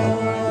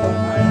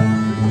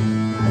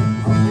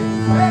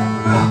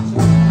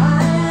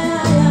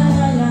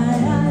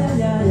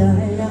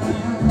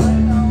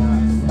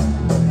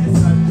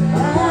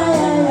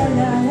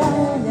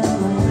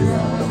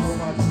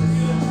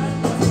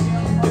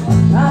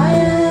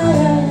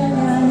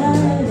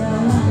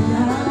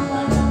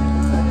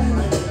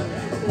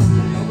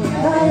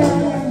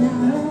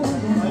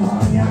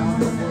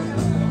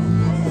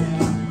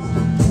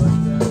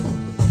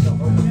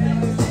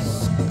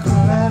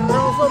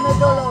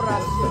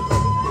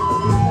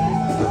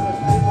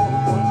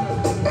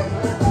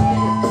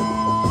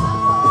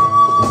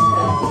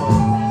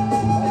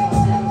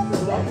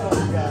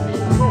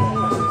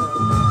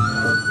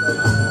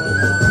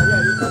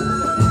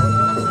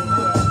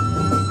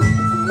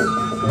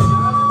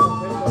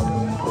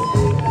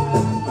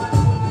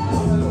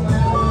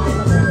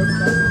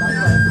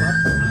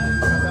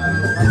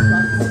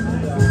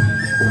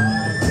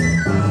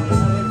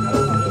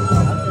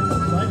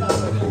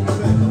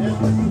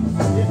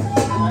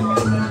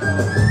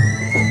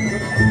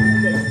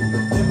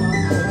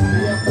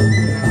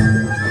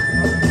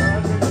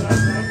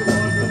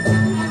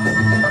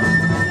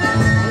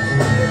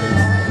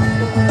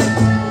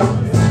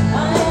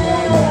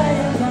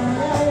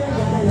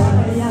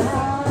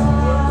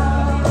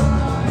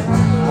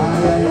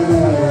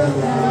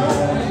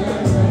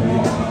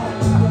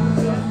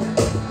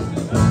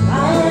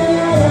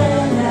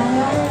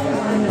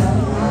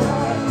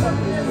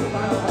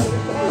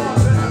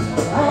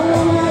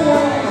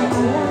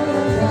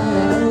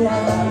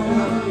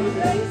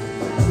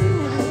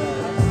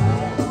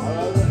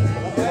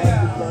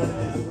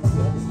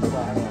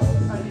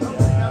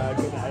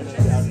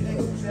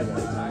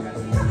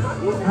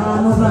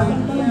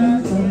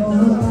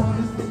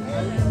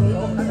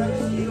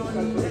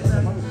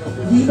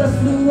 Lieber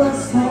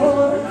Fluas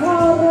vor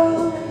Coro,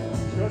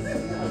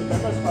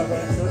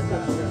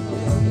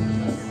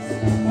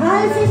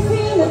 als ich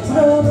viele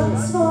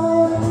Trovas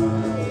vor,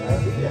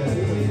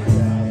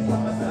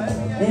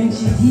 denk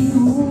ich die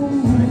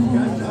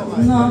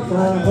noch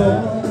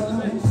vor.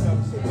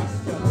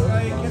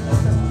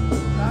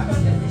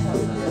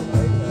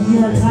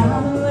 Hier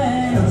kann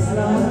es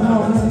lang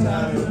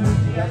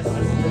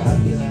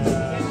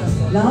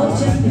laut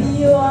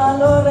Tempio a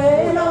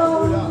Loreno,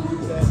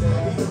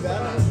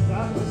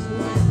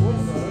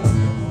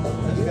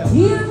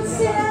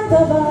 Insieme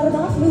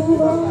barba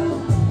fluo,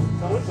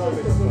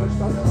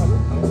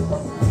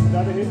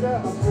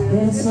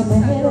 penso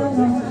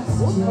m'erano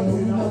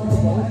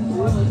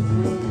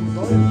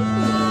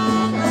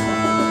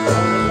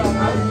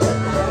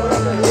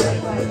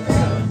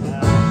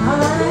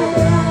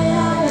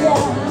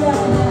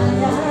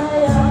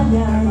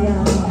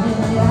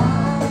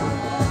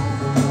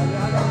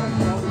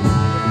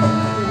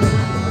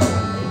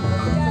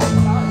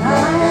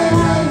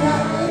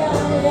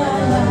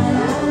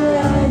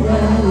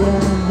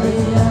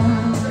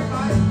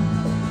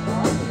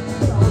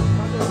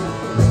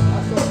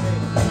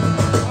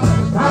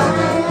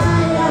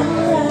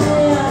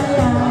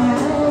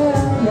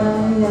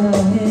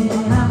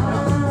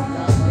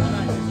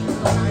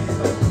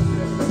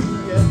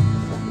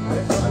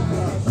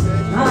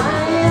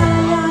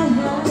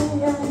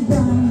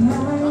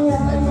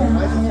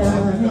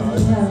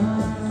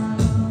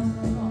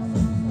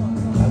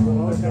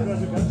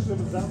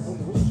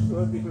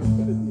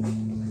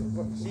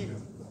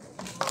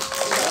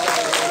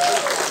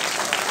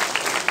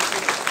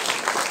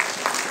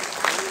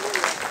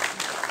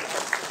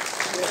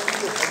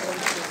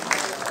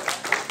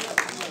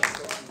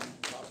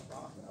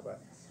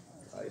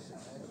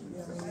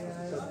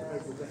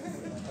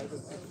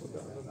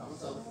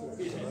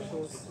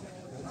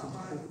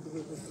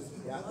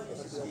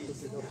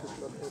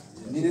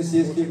Lige der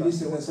siger, skal vi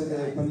sætte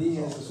på ni,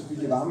 altså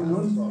selvfølgelig varme nu.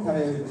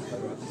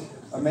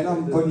 Og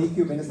mellom på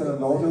ni, mens der er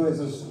lov,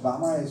 altså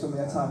varme, som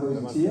jeg tager på i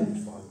partier.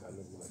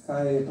 Kan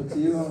jeg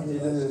partier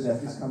hele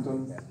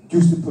værkelskanton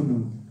just på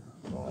nu.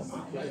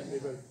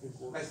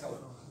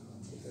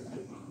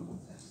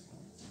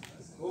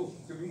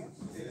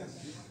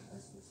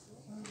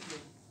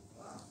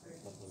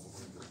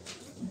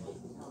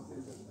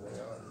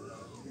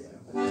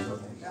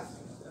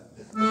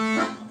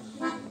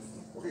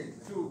 Okay,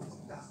 2,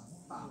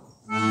 3,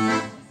 4.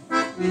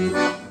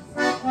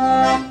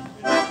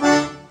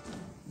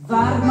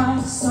 Varma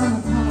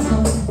sono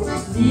Tago,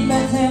 vive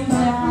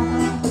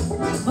temperata,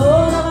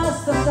 buona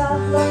vasta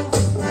stato,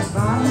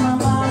 varma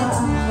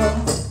malato.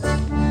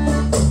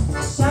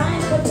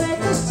 Shine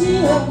perfetto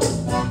stile,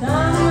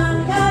 da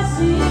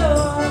mancasio,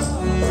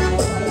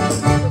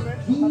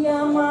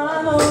 via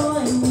mano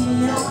e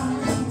mia,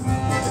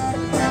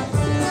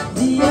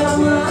 via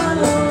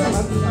mano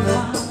e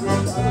mia,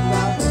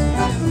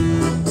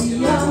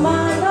 via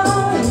mano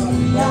e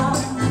mia,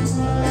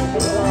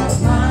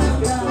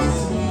 mancas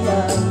via.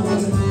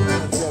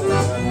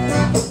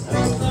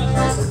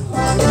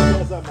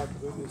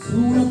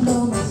 Uno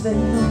come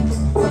sveglio,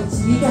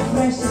 anziché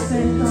fresca e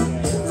secca,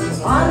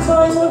 arco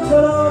in un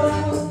colore,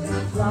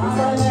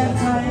 flava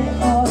alerta e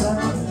ora.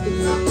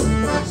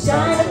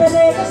 Shine per il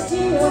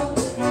castillo,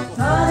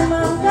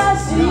 anima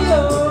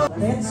castillo,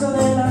 prezzo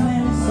della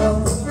menso.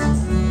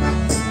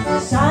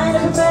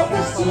 Shine per il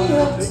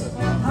castillo,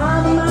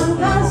 anima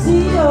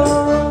castillo.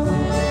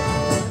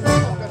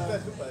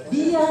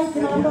 Via il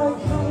knallo e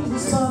il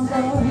sfondo,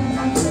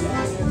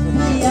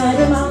 via il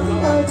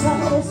manto e il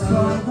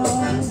sfondo.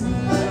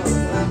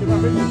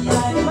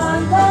 Via il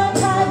manto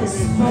e il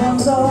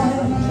sfondo.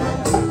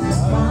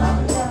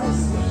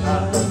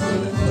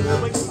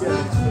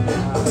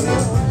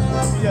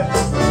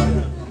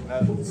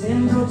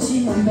 Sembro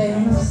Cian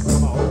Venus,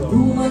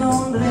 lume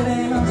non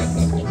revenas,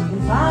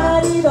 il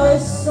paradiso e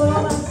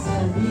sonas,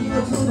 il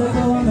vivo tu de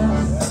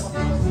donas.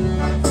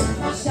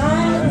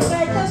 Shine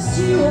perfecta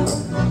scio,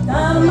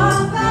 da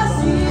mancas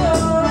via,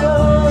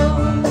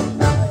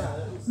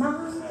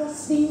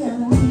 mancas via,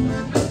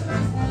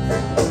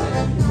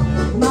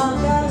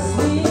 mancas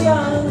via,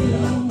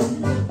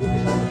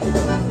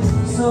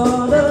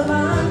 solo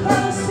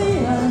mancas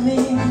via,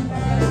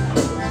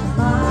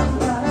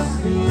 mancas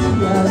via.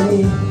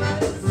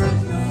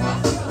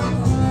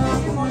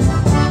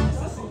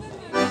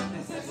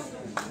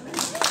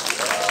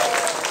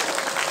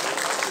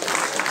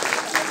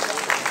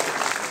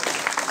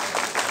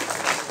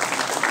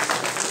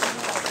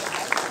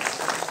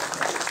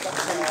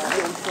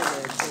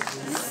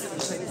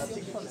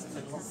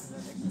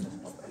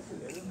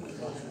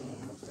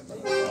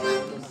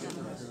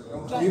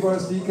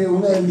 Liebers, die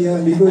kennen mir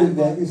Liebe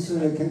Werkes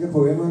kennt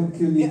poemen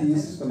que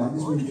lidis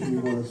tamantis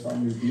mit was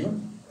von mir.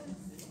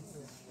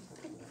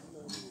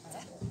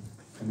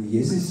 Und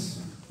Jesus,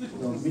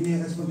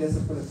 mini respondenza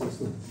per il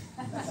testo.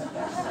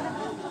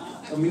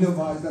 O mino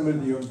parte del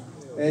Dio.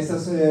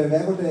 Estas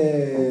verbo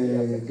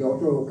de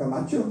Giorgio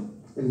Camacho,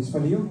 el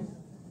español,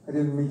 que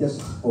es millas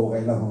o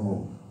la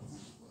homo.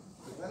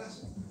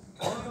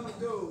 1,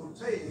 2,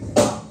 3.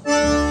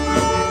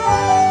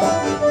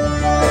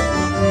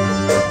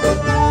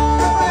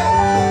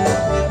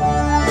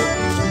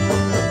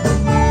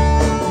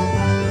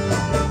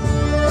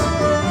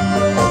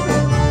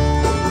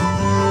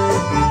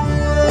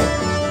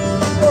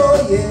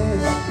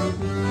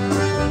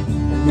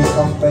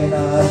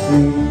 Pena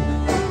así.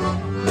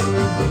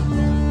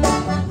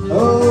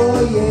 Oh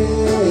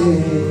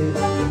yeah,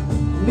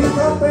 mi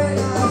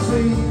pena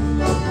así.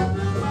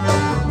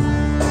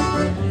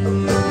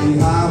 Y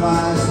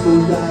jamás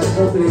muchos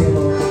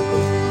problemas,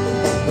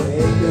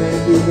 entre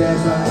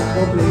diversos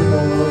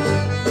problemas.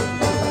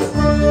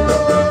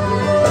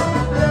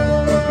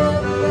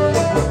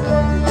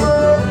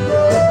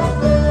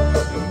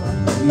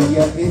 Y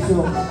ya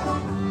eso,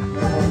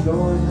 cuando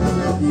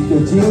digo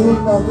chiu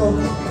no.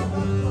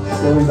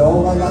 Tôi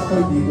lâu và lắm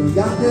thôi thì tôi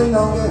dám đến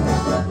lâu nghe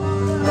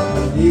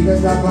đi cái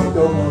ra con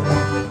đồ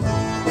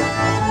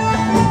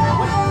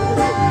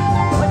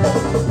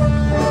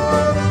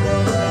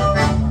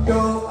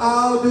Don't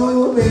out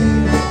do me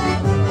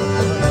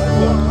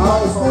How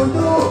school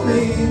do me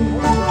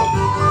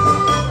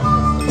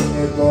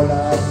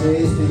Ebola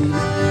safety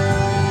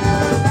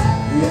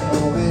Bien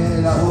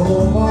over la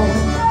homo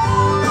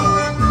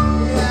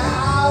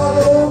Out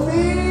do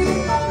me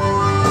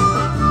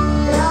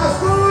How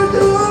school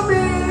do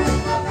me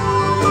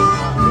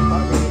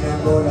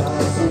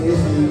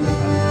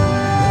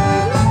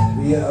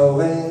Via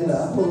ovela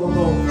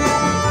homo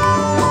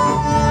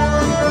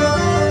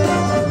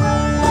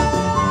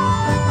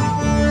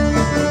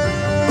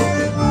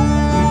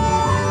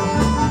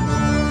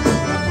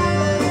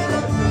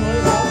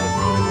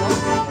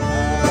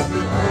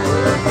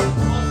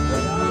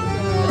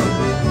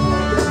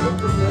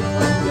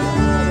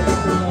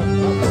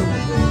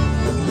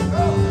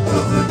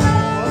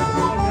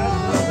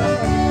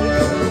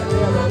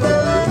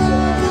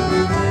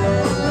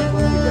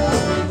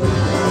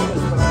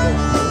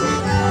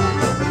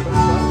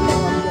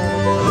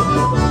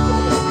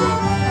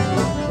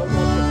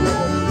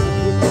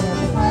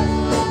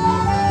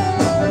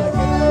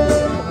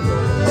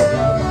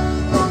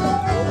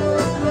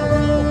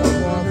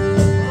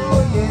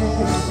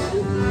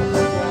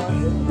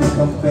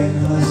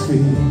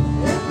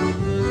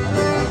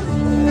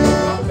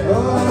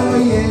Oh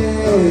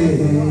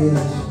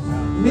yes,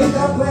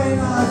 mica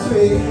pena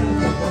sweet.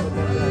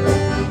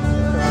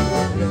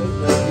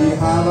 Die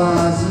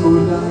Havas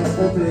muda ein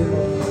Problem,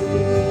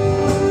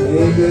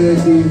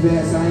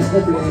 diversa ein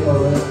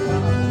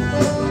Problem.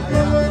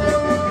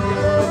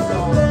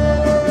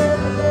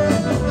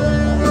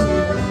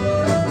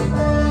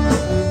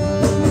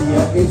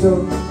 så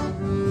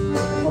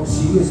om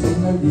sige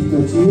stemmer lige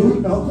og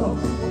tive nok.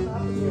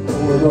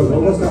 Og då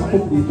lover sig på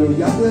blive du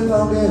hjertet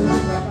nok.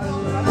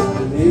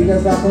 Ikke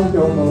at der kun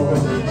dummer.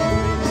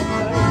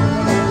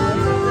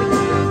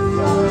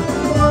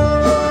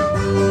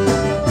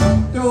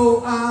 Du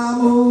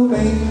amo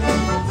mig.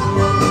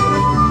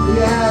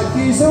 Jeg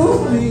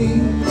kisser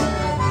mig.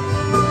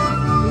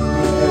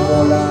 Jeg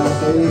volder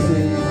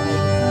sig.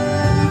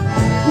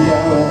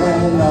 Jeg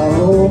vender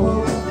hovedet.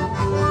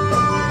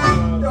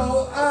 Du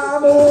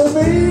amo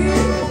mig.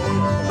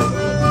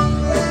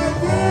 Jeg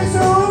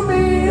kisser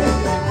mig.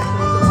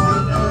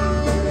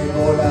 Jeg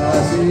volder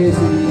sig.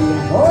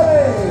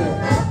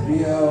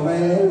 Jeg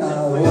vender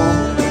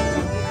hovedet.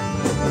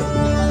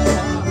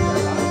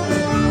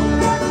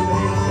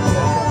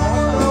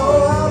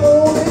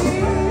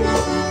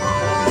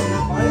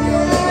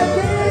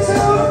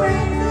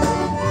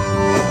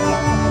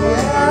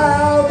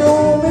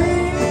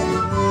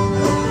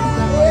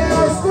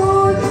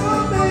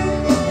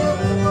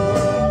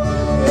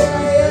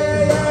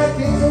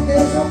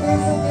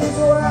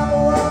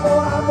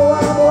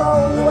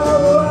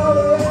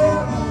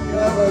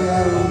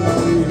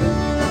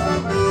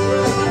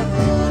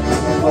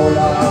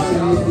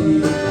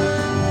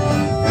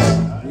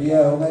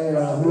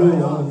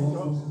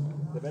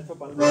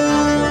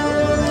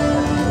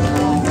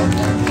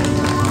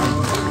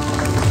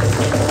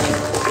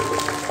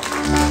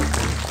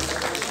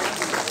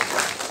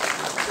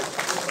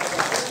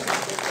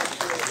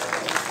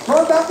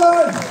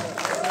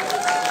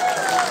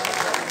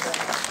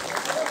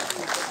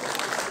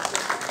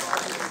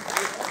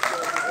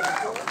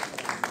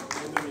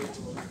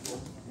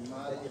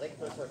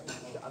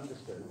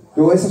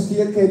 Du så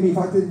stier kan vi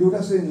faktisk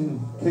lutas en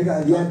kigger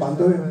her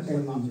bando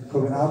en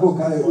Copenhagen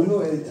kan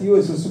uno el tío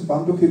eso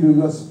bando que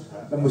lutas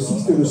la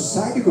musikstilo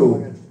Tago.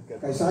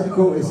 Kai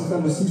Tago es la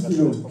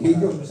musikstilo que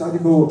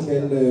Tago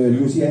el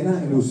Luciana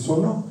en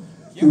Usono.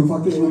 Du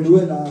faktisk nu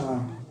la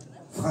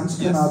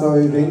fransk kanado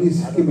i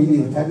Venice que mi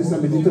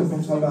tanto med dit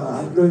kontrol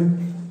andre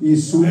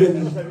i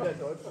Sudan.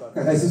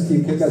 Kan rejse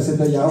til kigger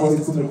sætter jeg og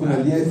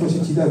kunne lære for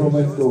sit tida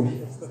momento.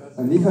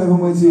 Og lige kan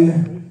man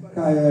sige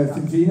kan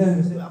Filipina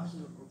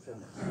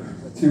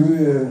til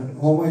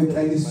homo i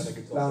Paris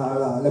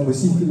la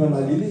musik de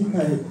la lili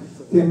kan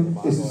dem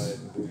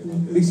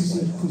mixes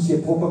kun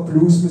siger proper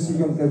blues musik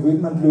om kan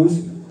Whitman blues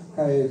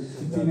kan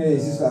Filipina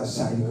es la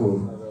Tago.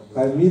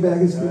 Kan mi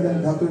værket spiller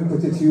en tanto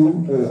importativo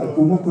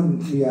albumo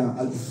con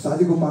al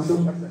Tago bando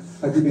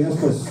at de vendes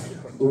pues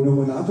uno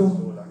monato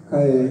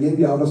kan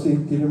hjælpe afløse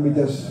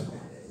kilometers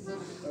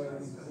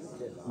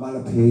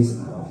mal pace.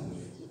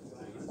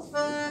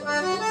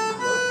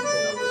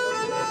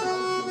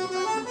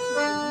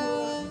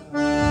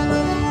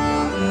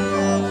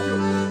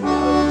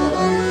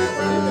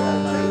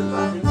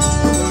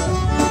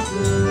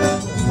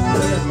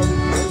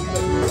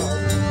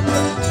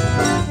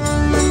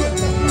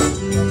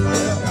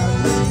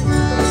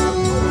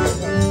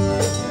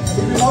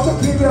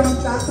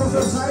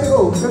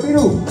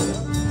 Germanio.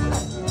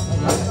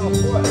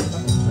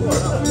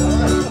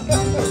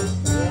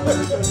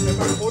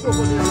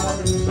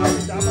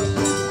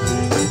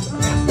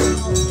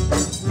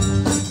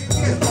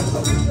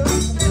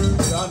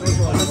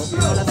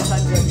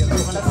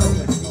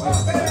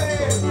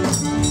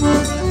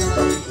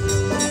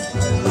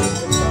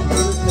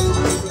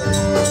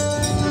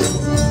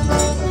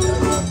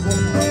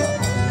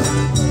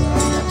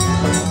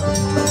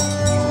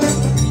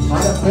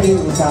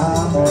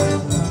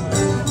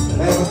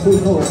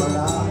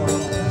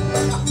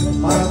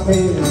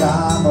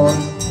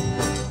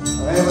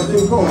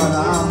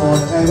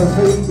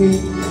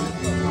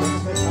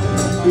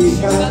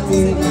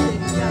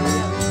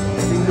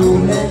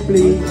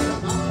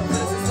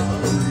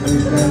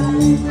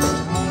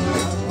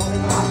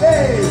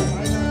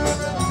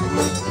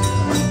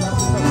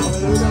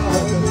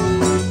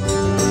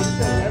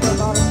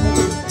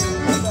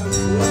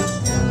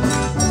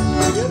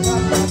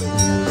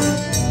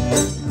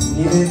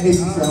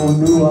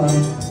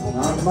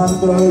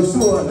 Amando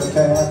su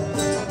alfer,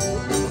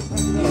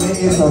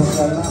 y esos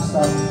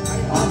canastas,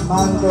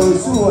 amando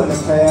su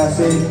alfer,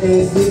 se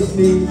es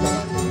mi,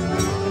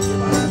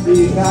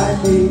 behind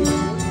me,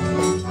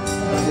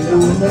 the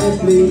only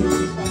plea,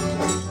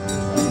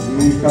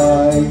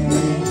 behind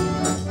me.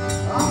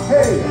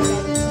 Hey!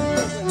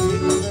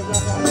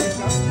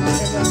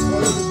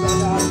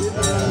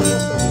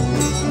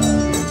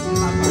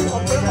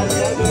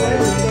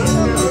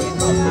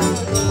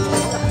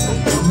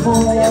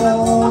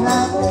 Mon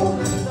amour,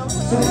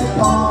 c'est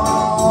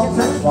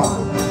contre toi.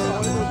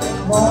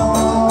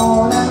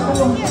 Mon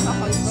amour,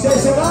 c'est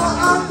sera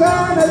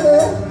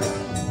éternel.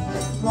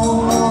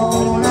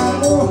 Mon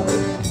amour,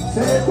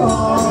 c'est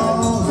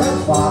contre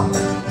toi.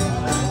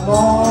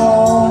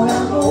 Mon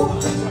amour,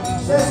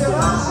 c'est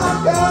sera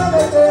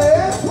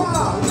éternel. Toi.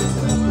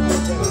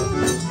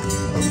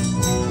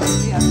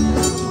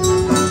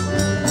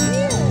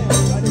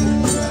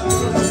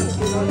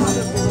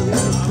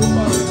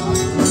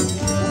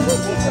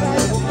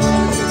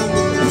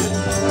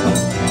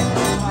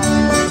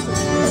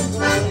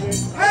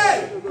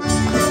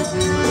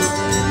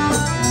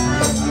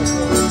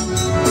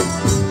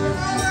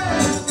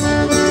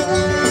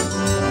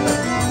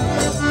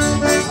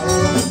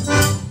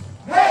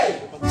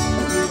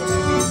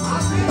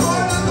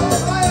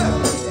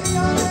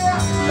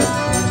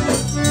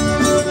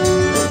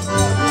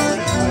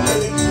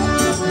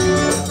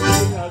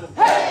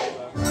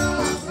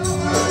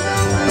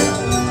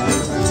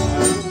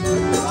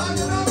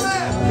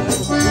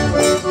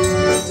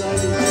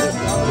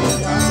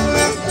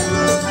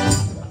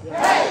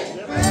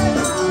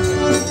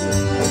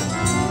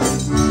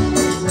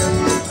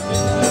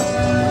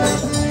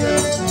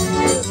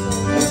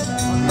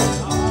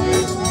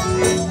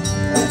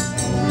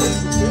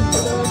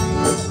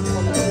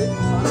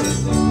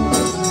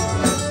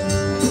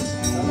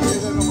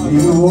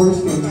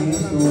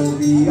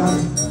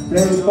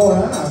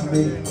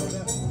 me.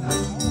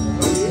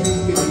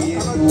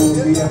 Du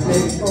bliver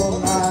flægt på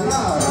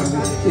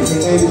alarmen. Det kan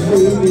rigtig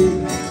frivilligt.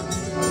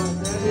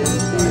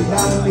 Det er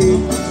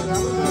dejligt.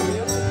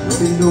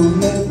 Det er nu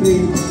med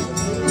blik.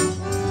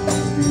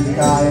 Det er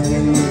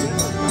dejligt.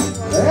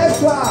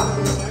 Ekstra!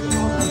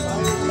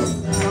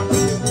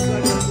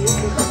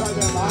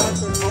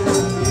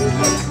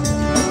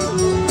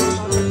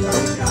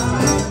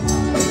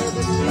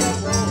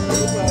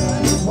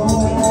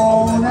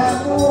 Mon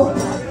amour,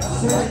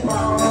 c'est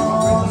bon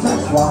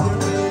cette fois.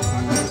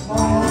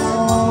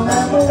 Mon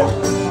amour,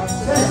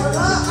 c'est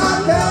sera à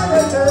cœur.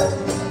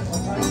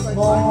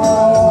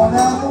 Mon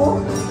amour,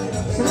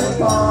 c'est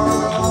bon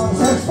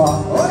cette fois.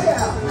 Oh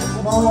yeah!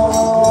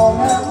 Mon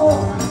amour,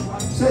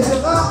 c'est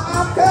sera à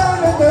cœur.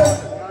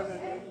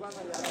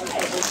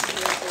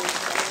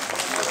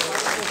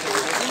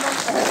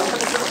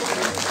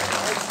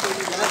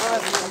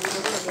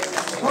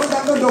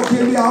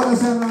 Dokili ahora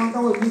se han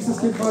dado visas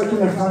que fue con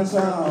la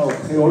Francia o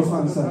Creole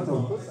Francia.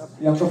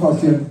 Y han tocado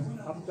bien.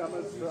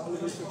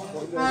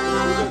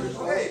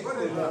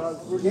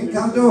 ¿Quién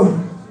cantó?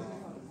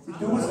 Y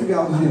tú musst wir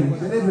auch sehen.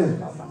 Bitte.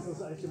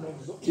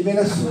 Die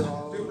Männer.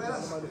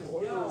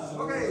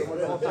 Okay.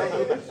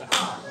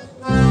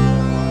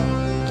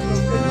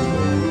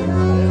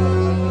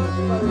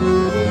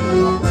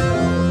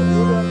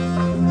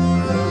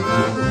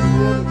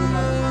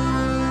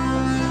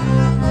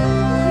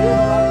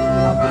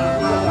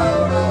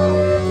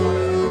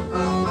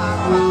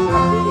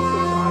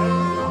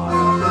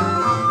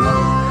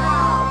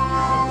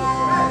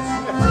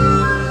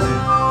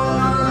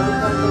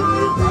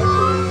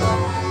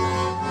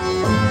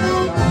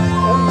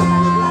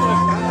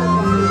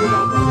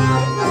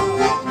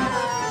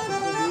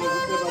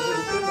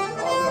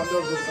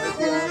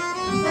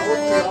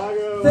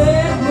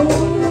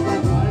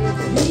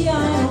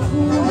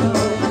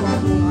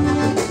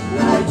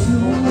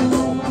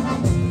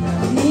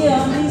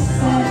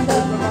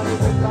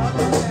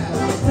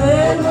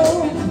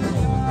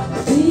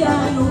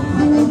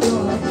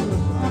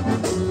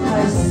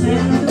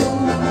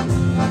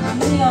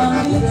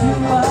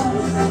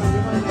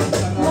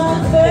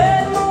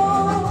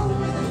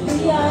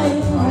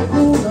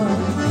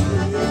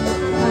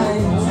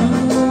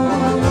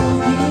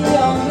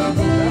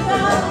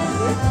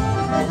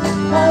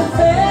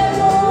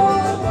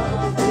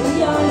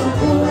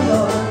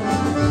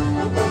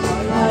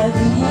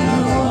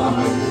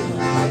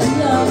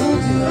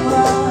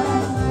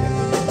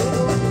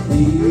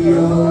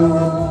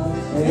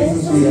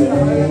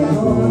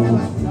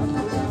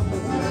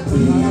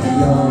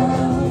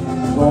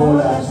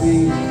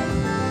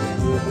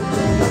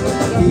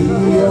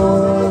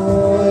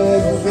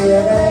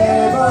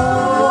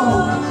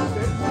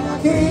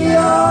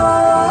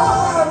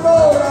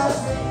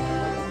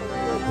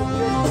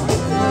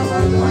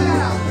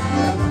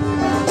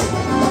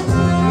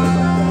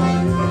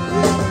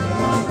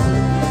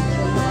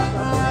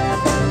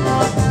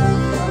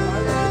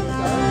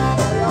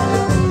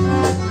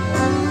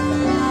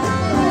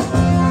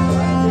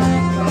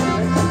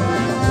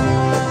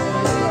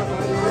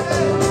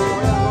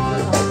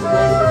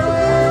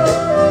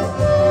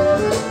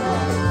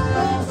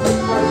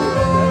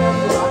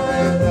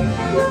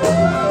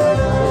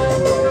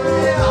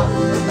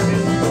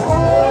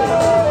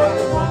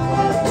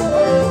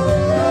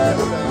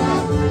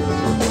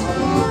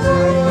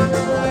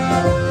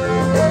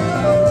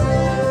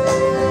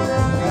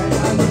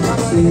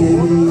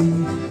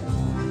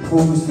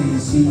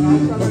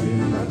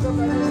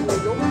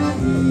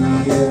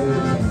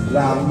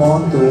 La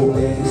mondo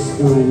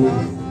estu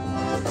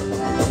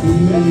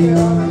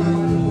io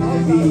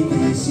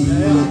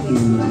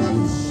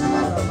vidicitus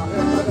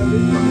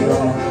io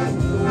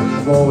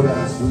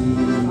volas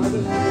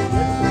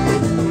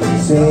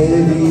se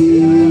vi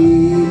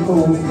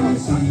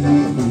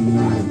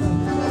confisitus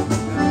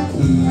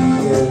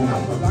kiel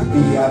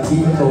via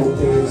vivo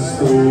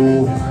estu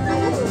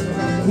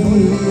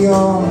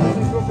io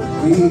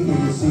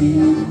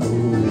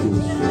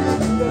vidicitus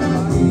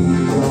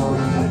io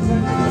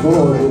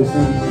volus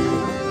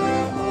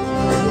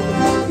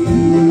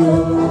io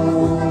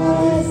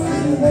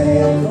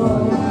estimero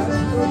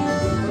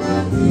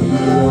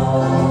io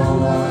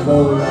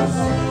volas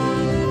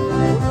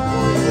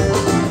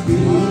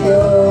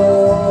io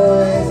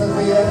esas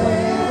fiero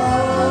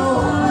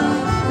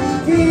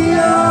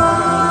io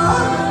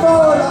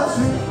volas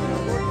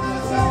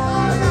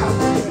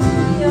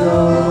io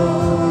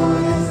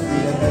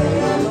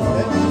estimero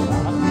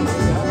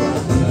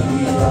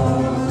io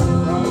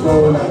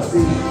volas io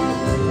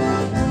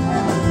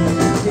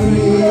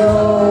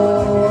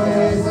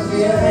esas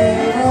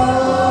fiero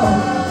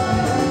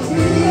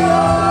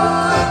io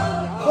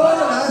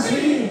volas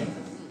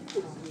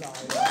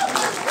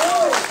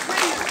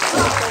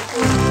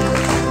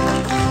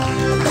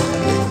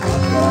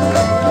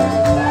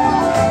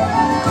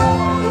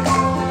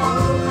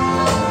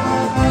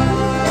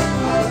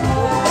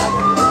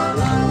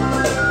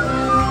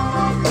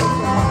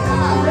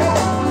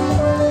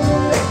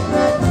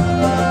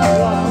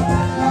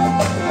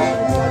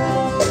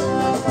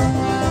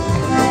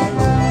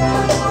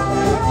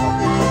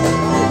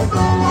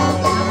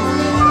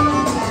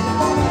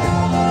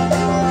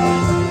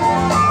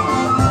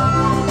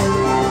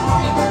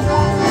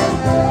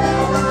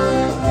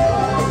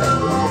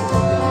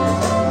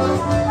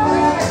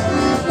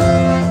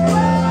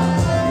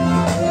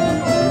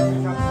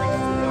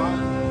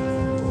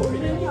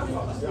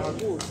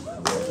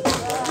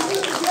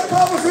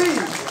Powerful!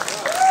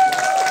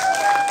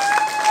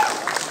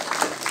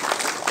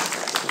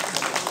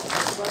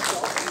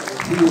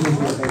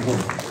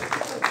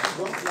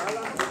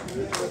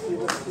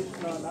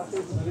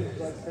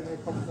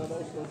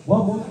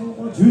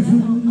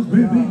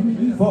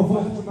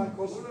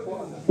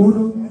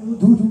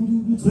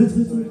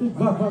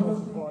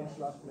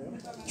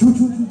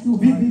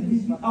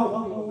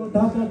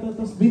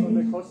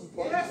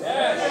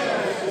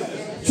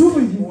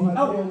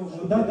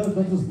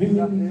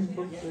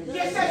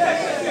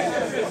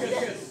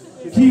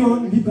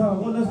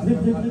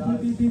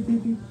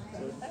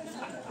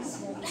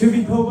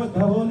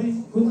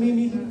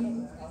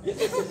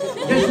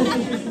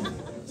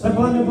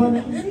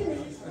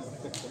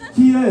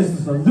 Hier ist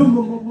es dann.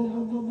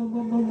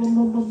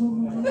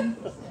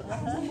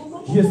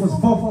 Hier ist das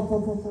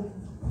vor.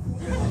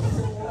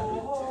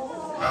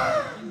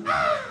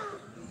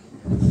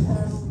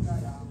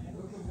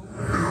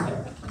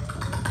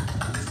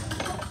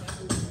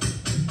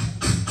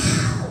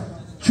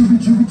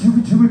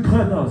 Chubi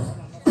Brennas.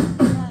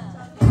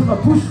 Oder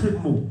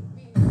Push-Rhythmo.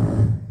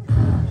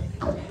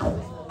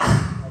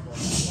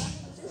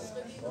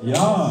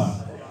 Ja.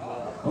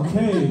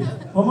 Okay.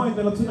 Komm mal in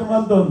der Latina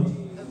Mandon.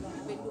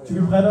 Chubi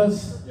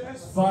Brennas.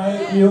 2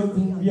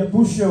 Minuten via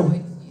Push-Show.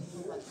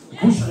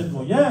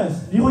 Push-Rhythmo. Yes.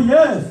 Liro,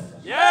 yes.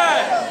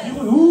 Yes.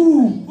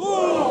 Liro,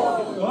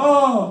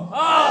 Ah.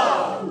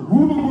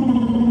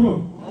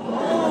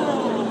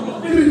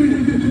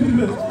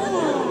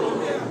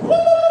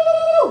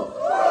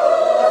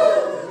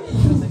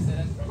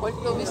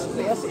 Wollt nur wissen,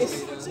 wer es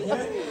ist.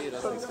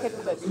 Sonst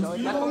kennt man die Leute.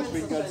 Ich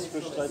bin ganz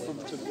frisch seit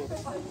 15 Uhr.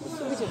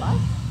 Bitte was?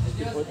 Ich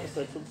bin heute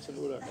seit 15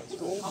 Uhr ganz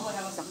frisch.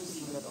 Dachte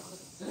ich mir doch.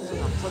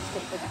 Sonst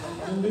kennt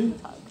man die Leute.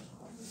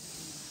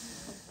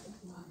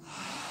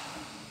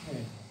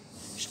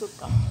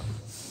 Stuttgart.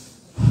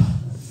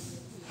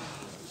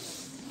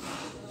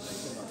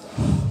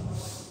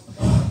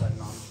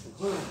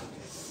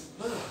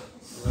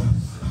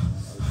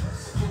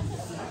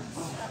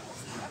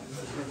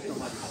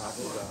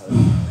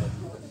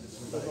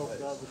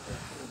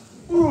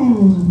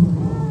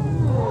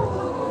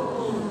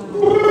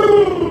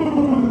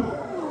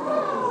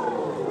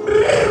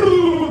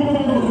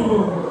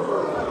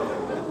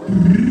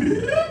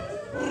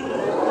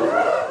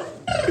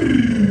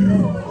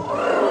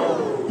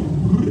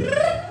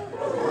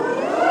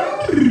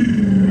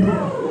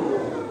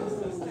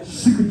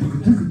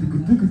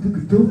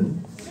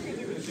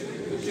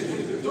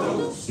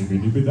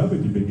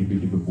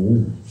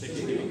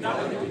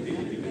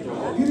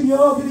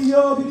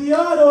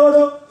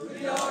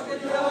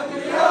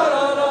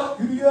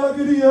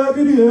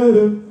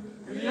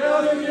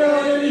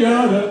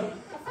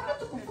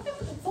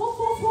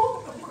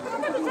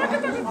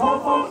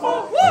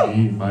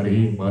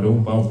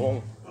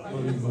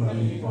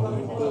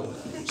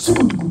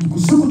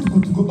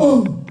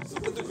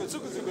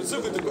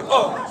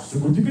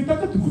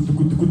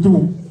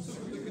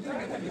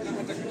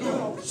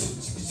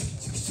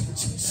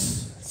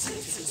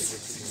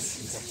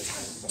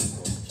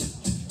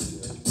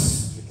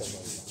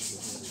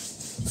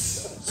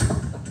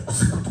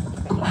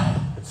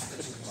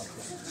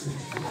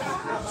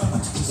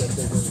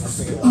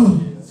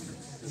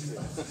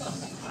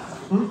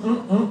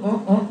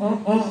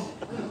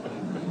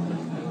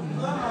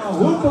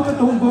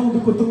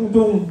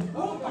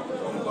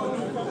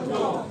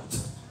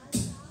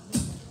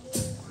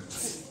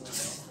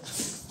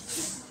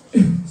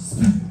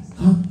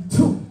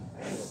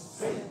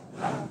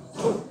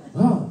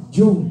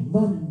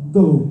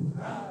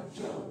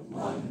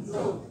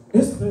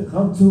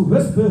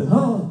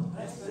 Esperanto,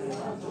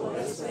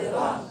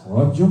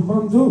 Radio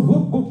Mondo,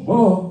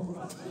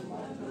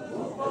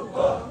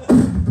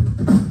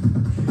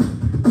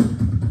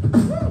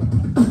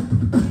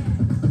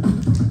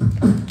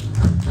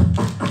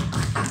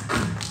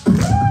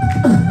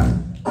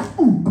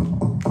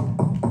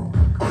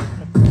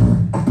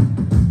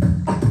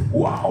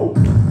 Wow!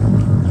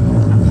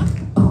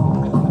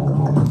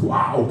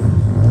 Wow!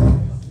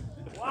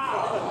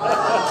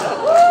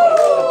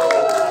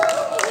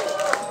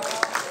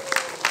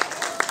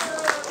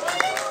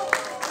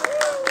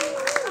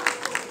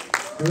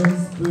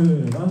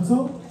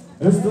 Esperanto,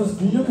 estas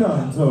mio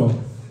canto.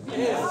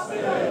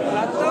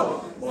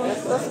 Esperanto,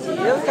 estas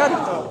kiel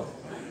canto.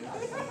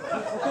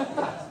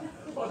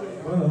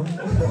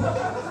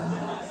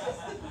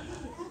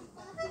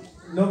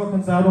 Nova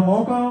Konzerto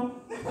morgen.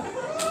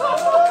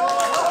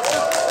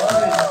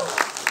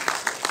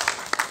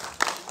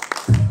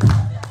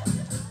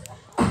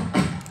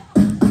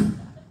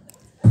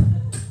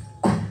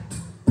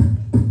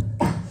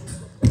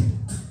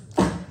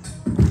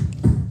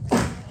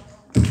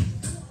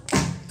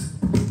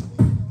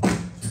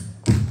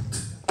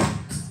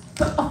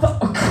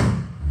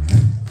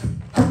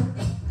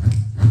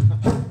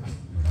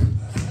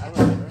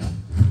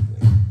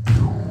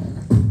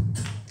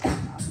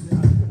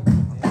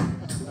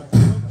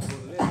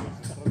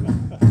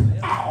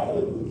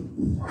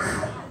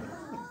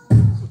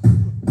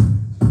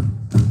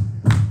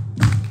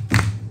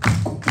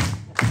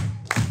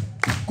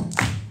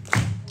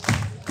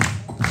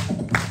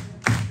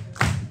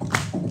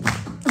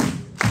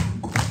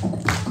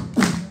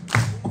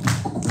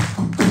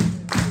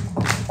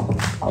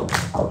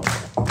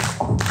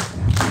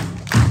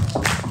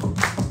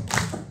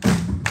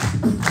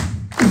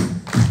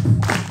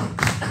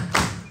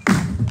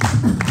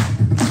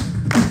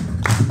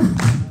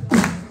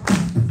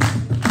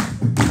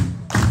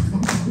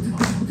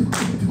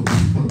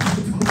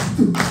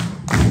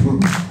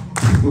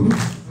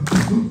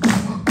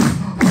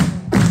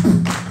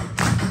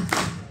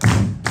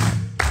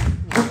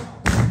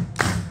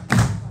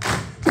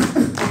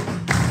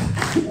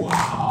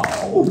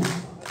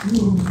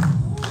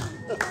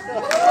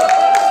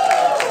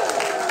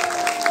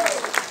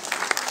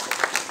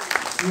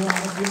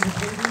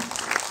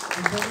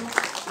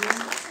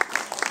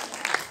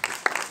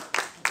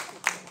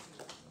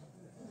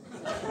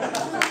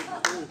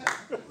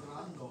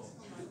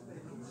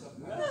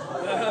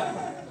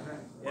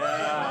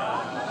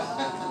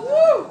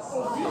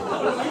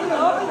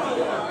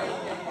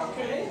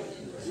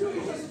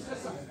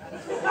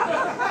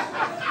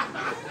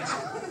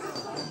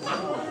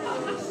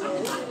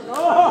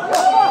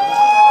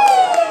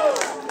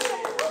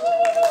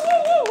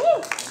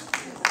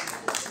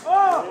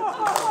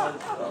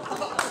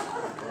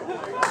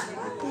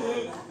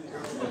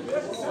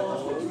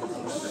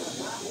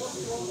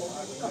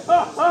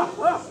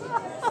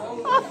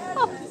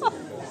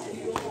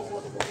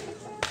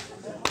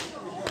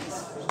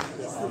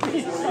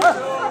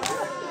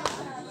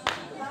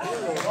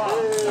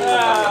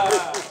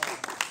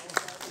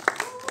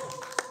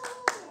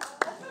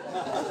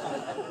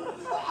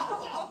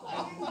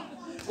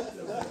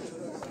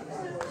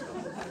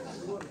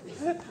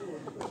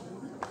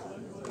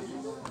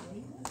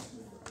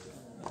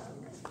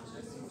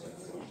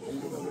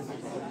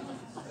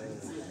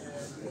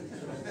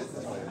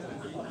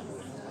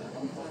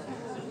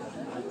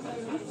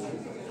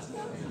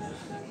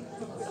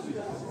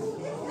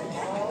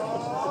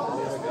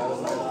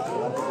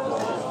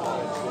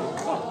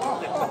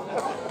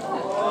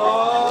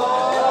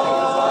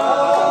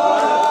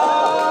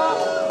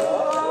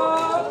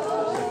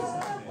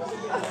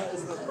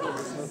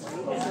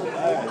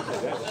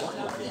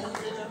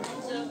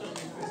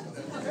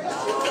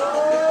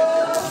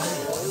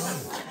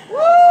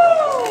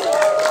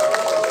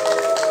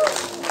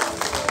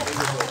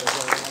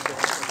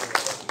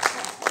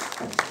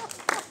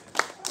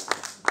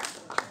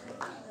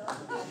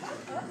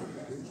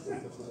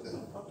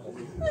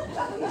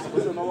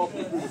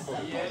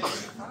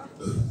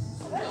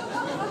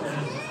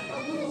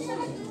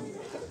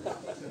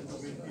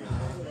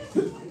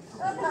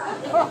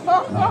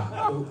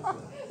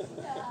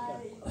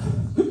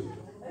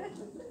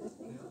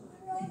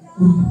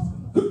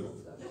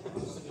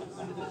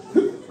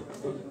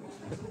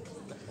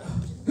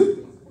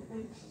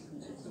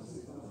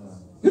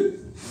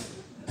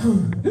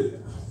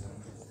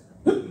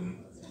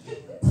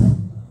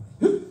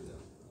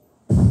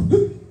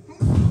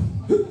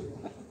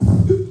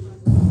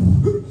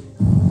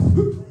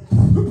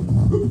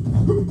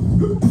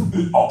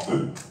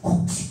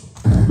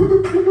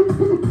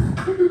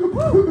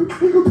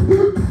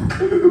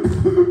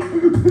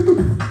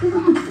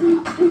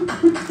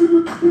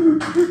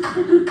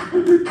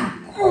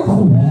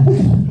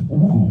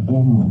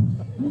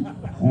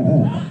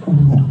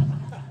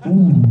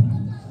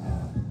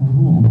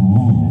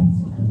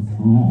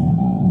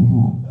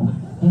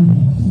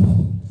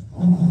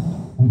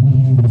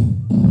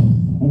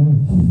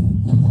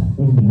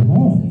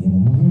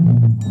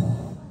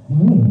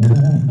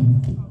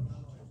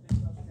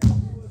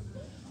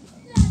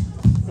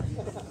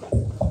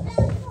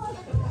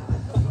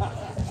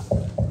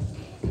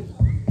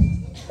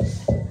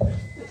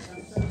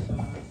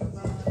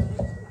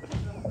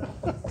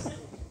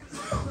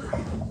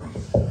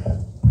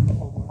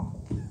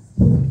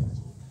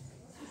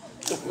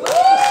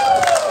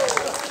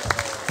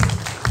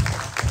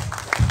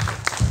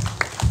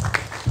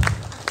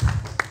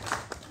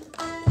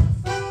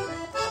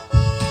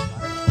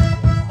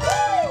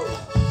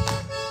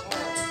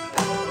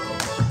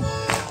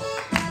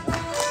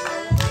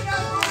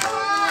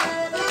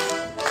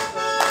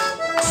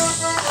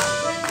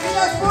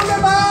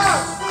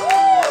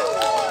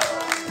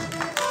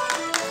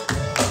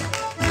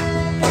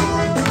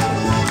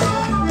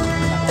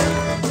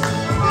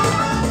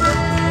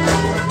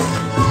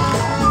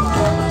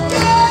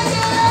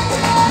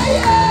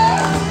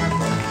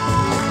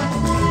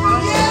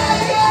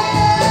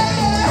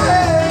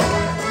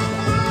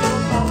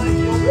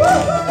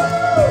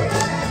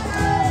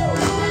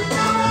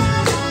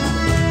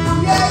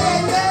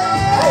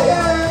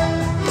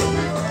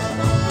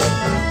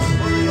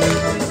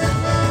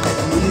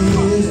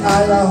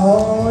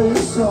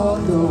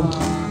 Allerhøjsondo,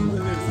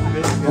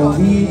 hvor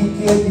vi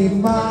giver de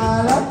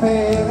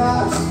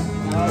malaperas.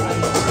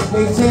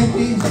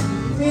 Extendi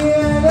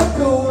mere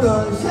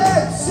kuler,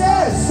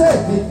 sæt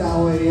dit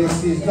dag,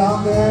 estis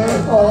lange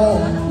for,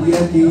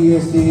 ja, de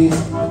estis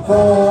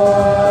for,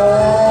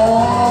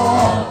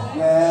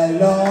 ja,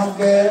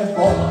 lange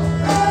for.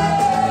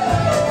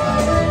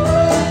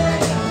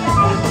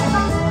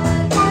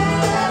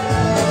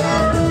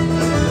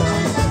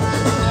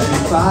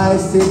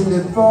 Faz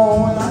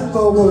telefone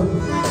bogen,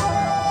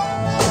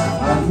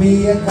 a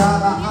minha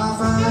cara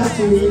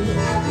amante.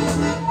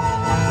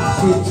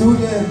 Se tu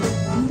nem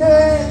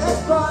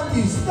responde,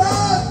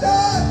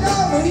 está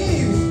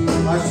feliz,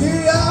 mas se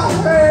a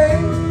rei,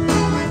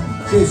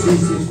 se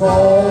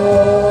for,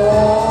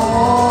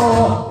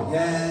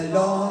 é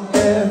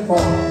longe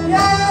for.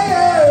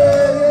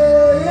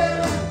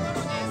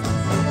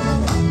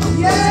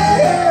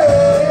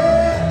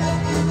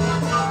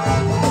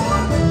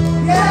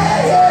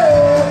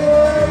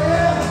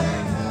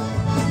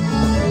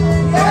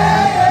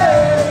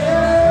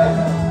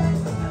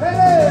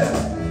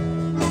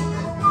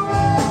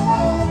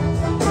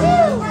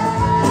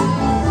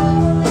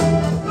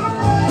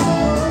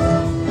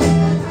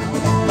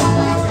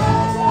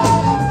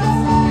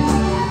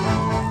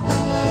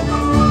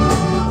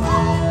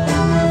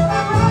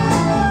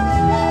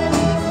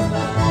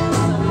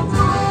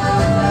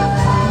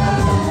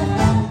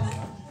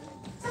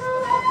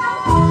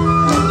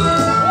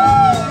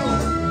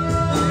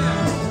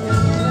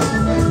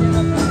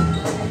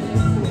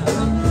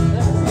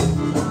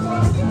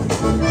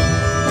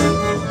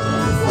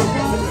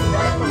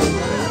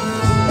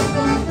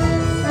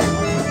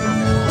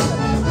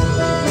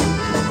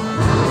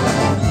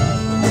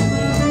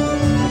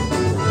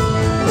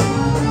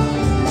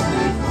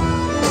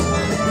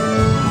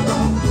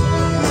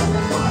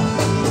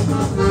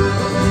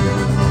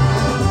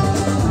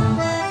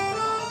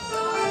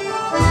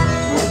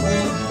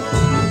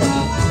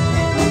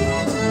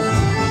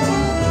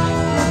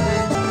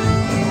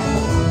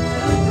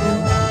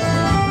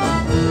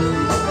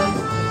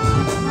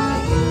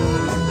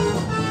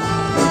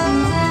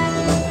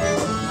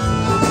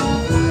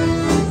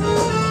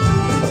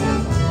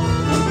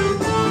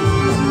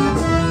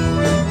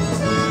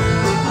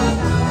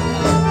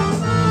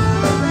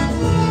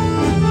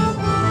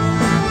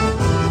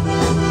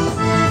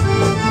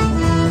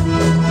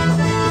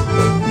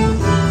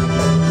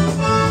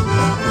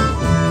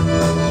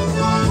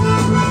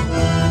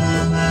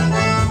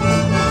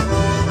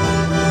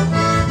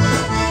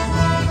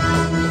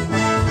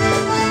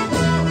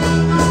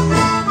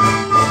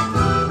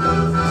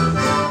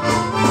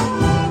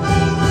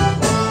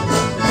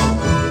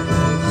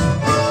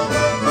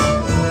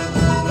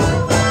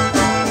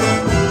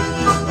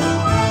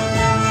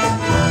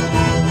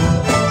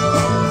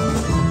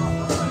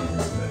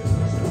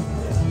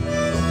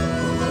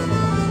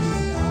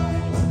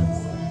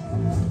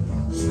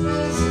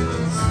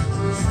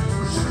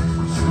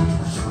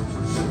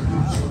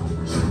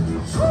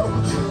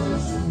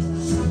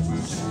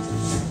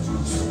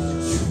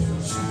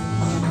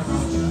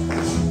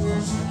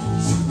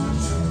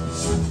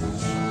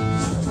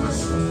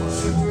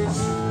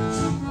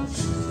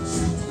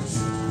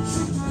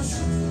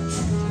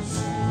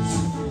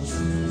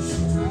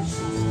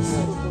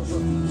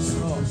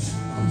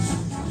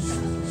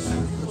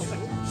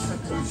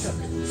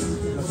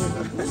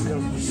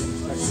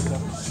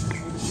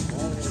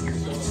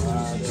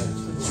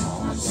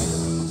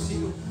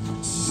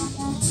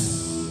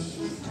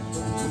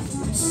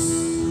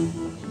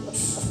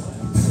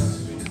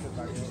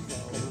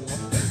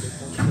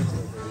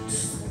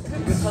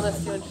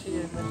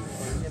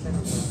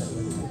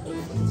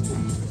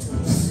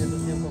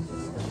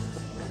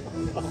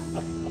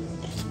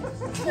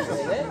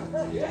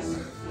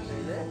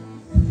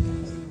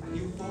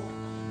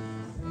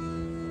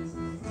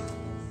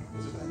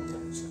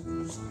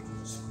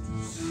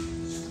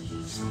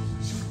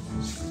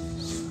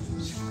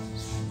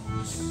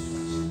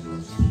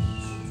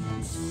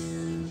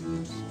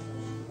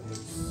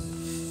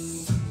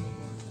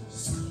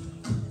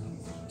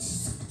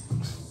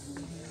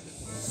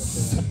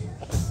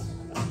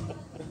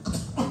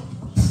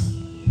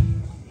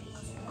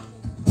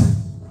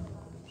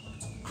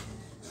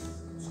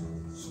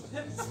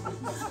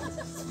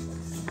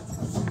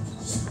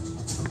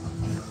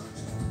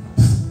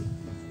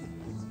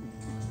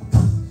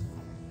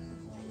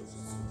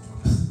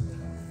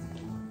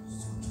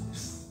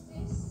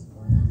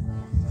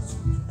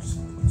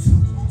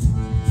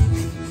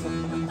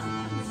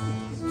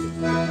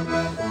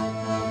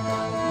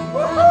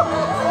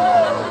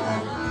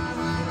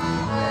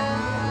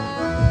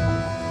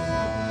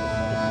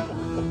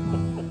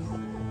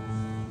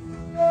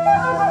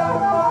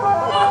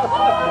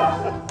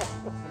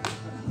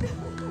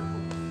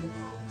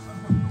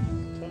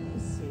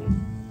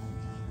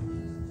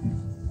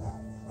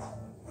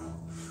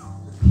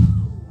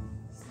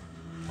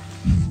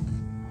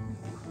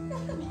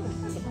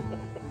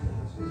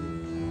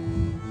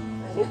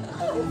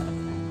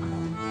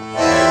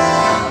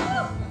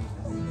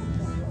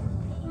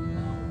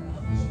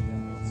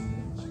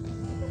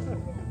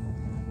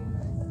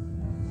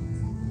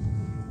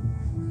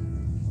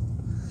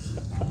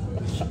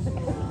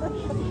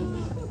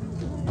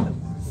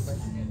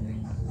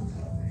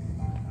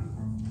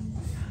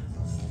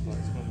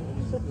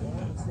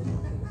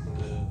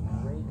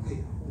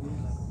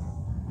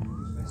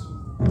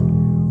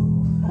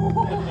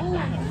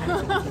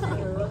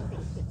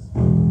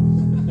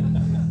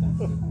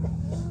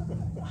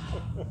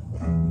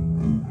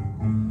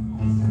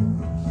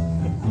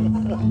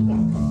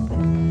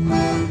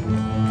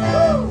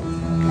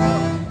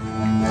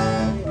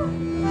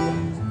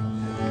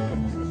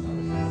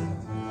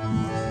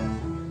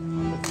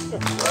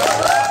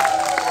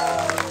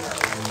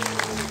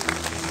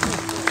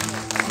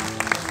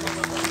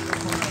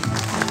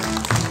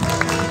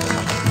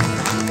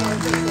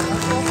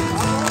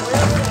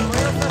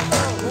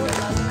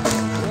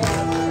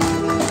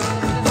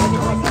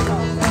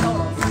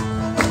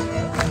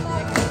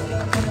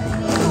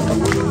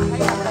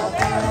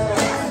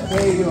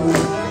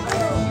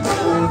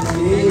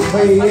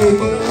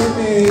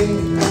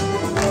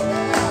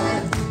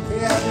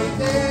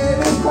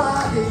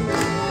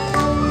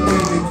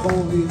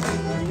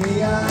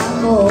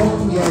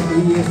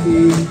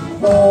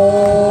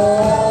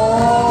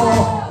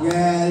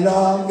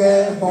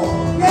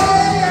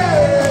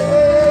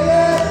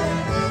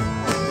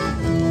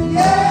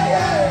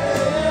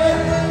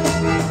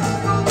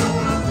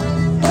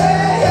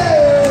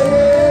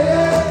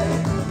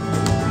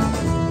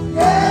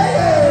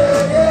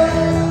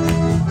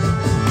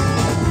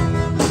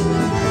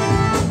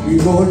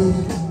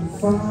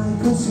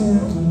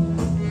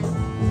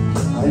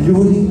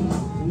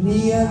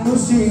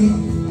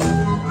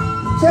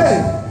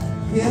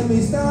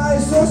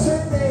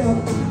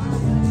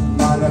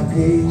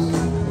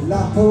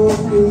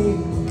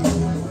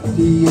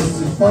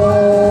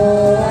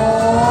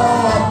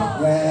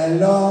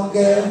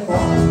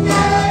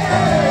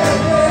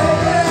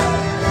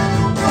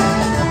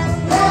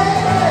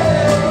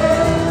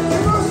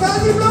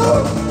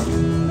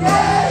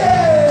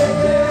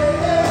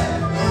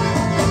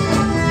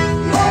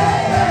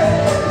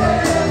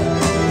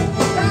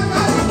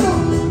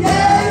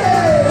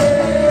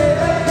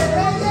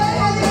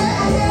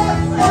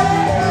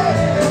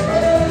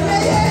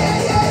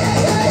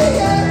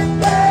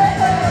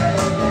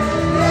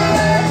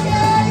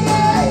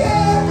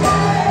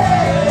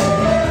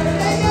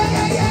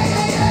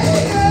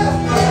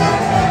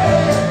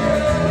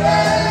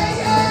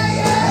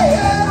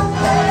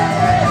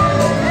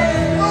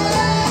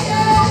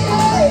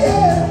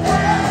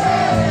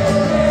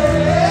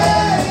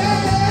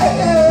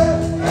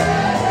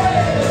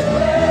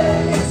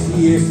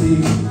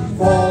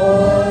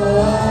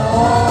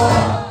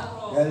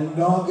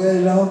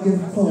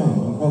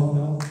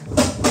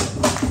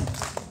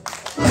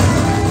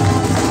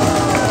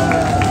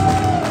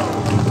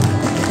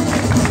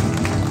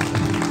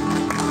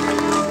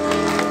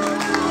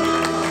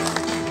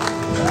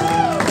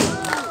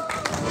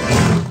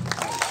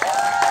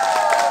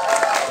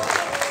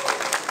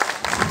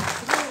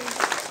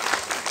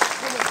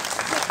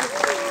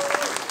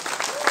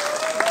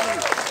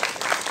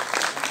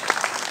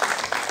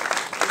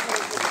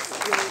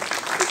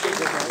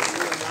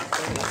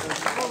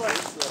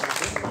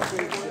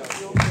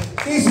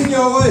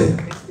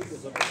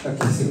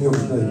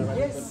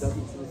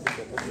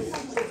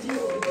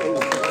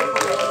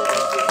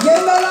 Y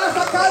en la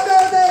sacando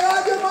de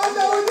Radio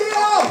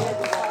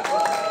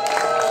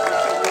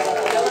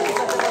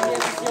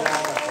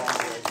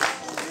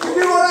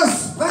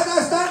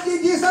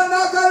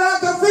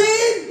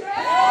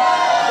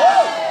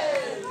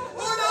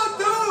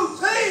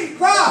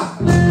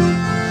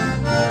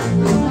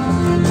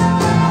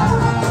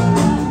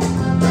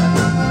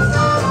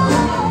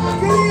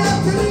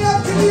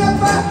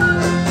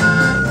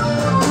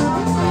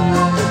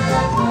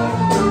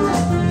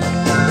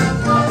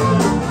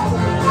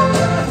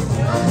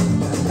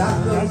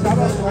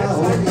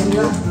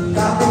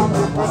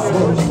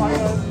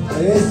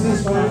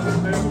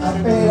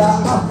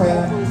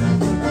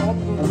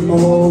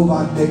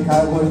Muovante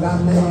cago la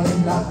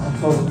nella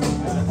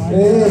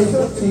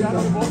eso chica,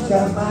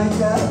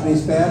 Jamaica,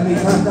 rispermi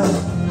canta,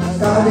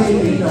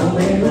 scalino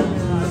meno,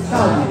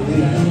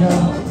 scalino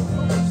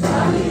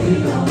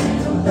meno,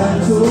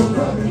 danzo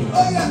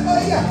oia,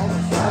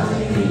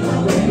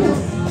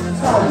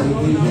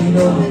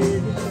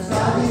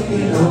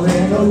 scalino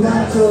meno,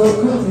 danzo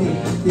con me,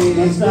 ti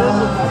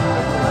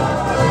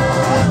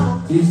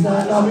sta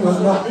loco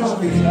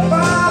mi,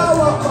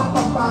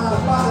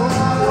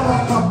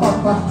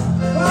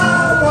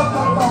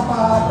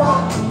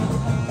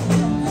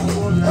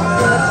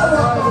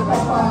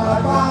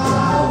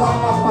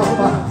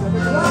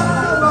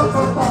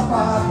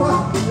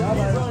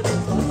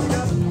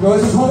 Zo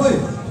is het mooi.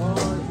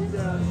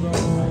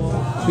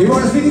 Die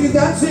worden speaking in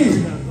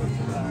dancing.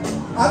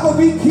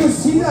 Apovi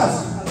Kiosidas.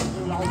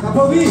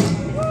 Apovi.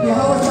 Die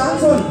houden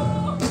dansen.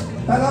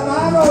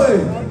 Talamano.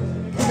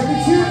 En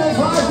die tune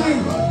van Vazi.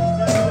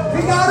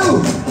 Ricardo.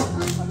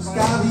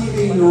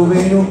 Scavino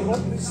veno.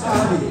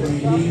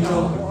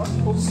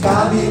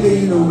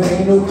 Scavino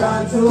veno.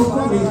 Danzo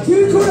come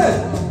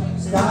tune.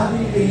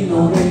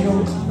 Scavino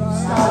veno.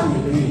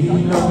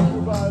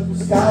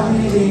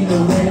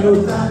 Scavino veno.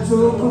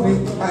 Danzo come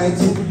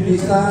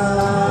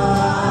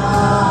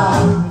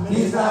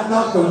He's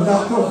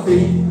not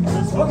free.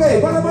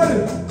 Okay, wunderbar.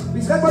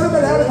 Vi skal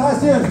bare lære det her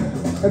siden.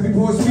 At vi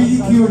på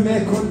speed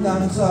med kun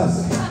dansers.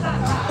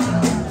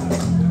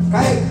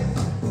 Kijk,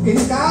 in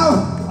skau.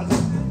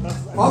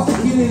 Ofte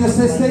killing the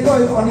sticker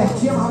on your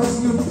team har vi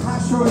siden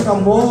passion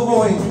og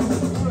morvoing.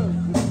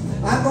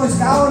 Andre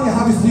skau ni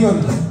har vi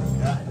siden.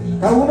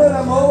 Kauna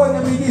la morvoing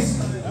na midis.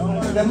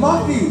 The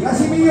monkey,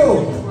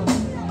 Casimiro.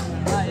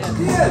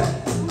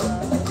 Here.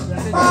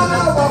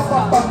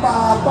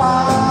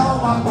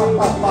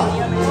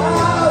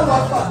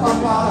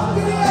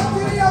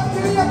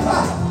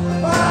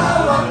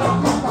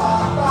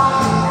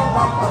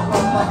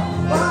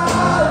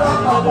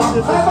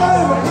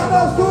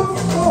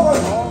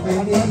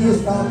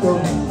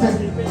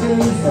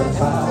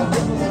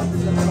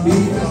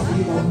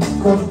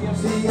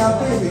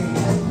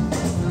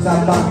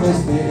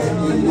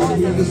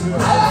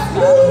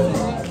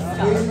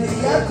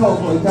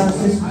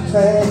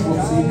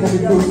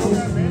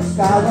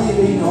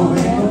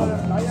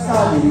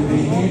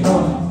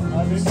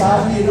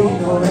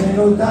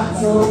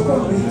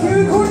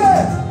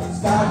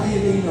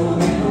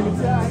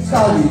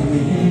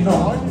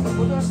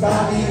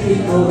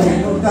 Scavino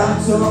veno, danzo con me. Scavino veno,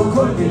 danzo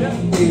con me.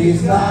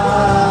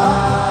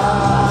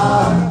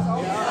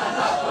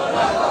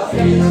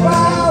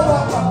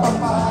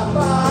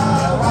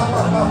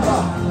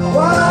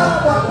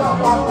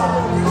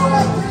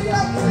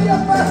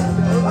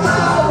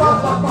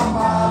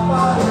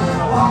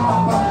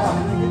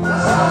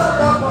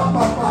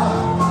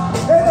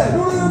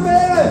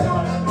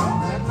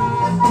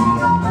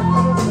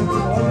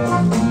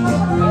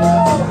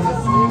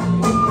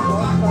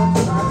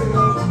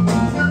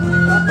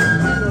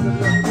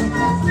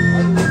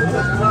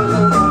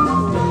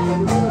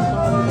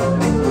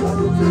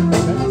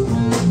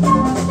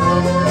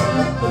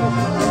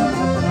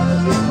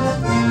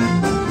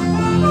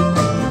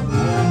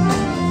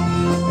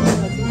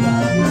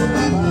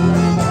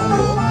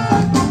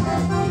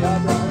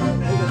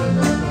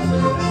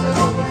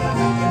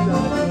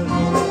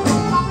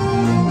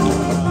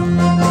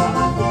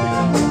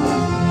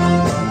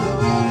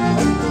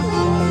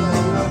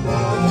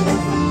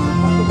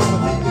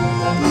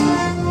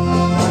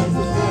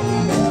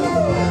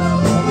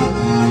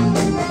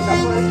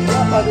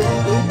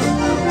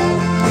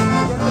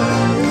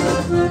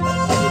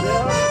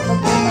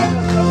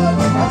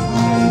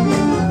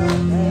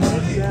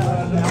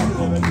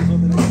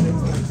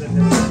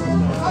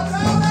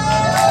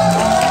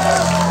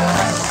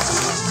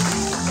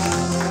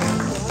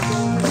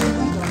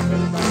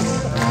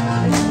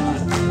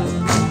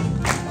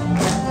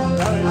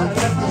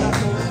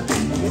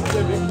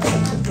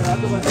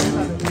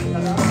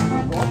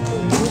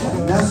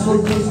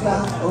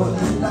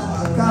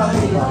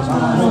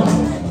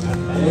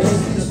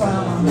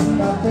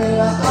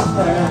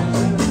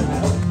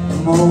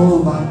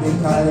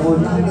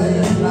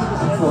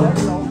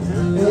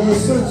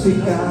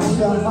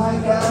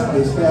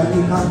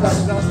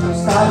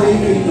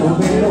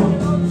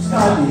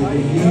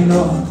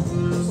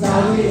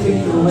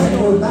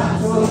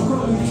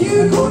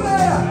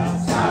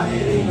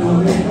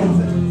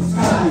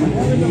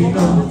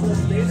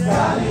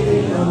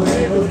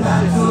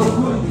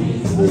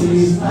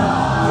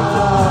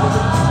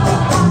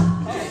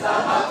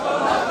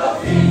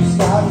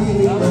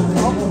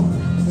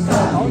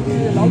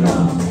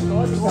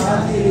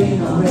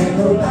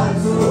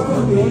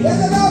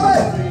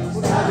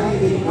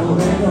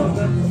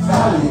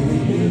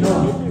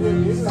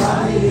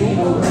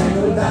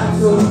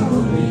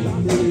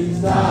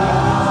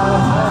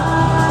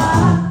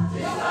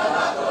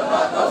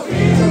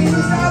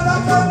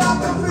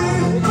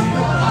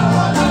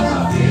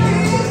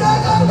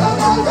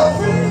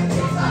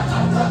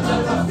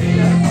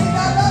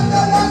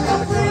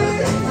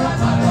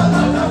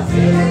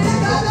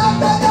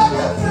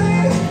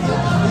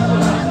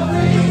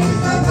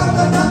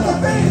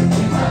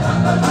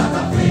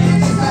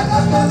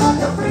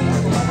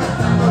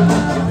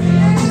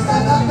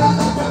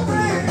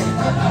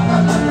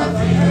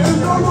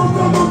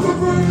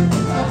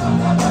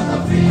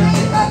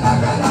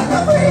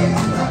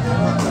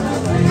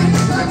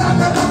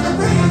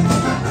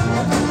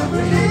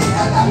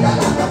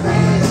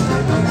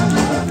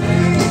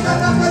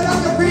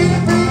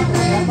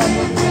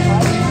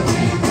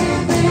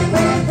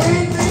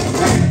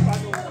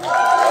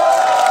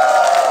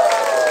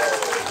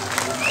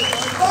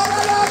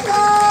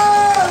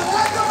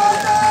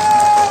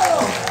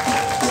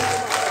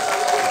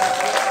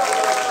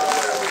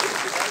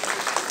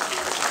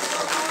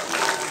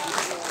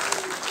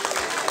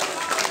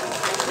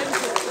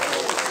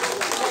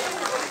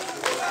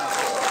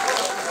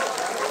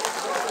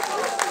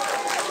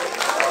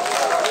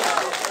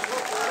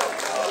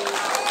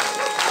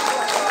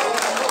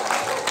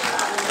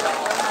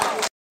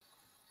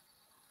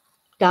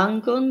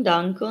 Dankon,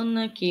 dankon,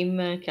 Kim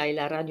kaj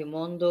la Radio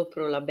Mondo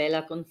pro la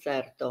bela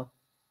koncerto.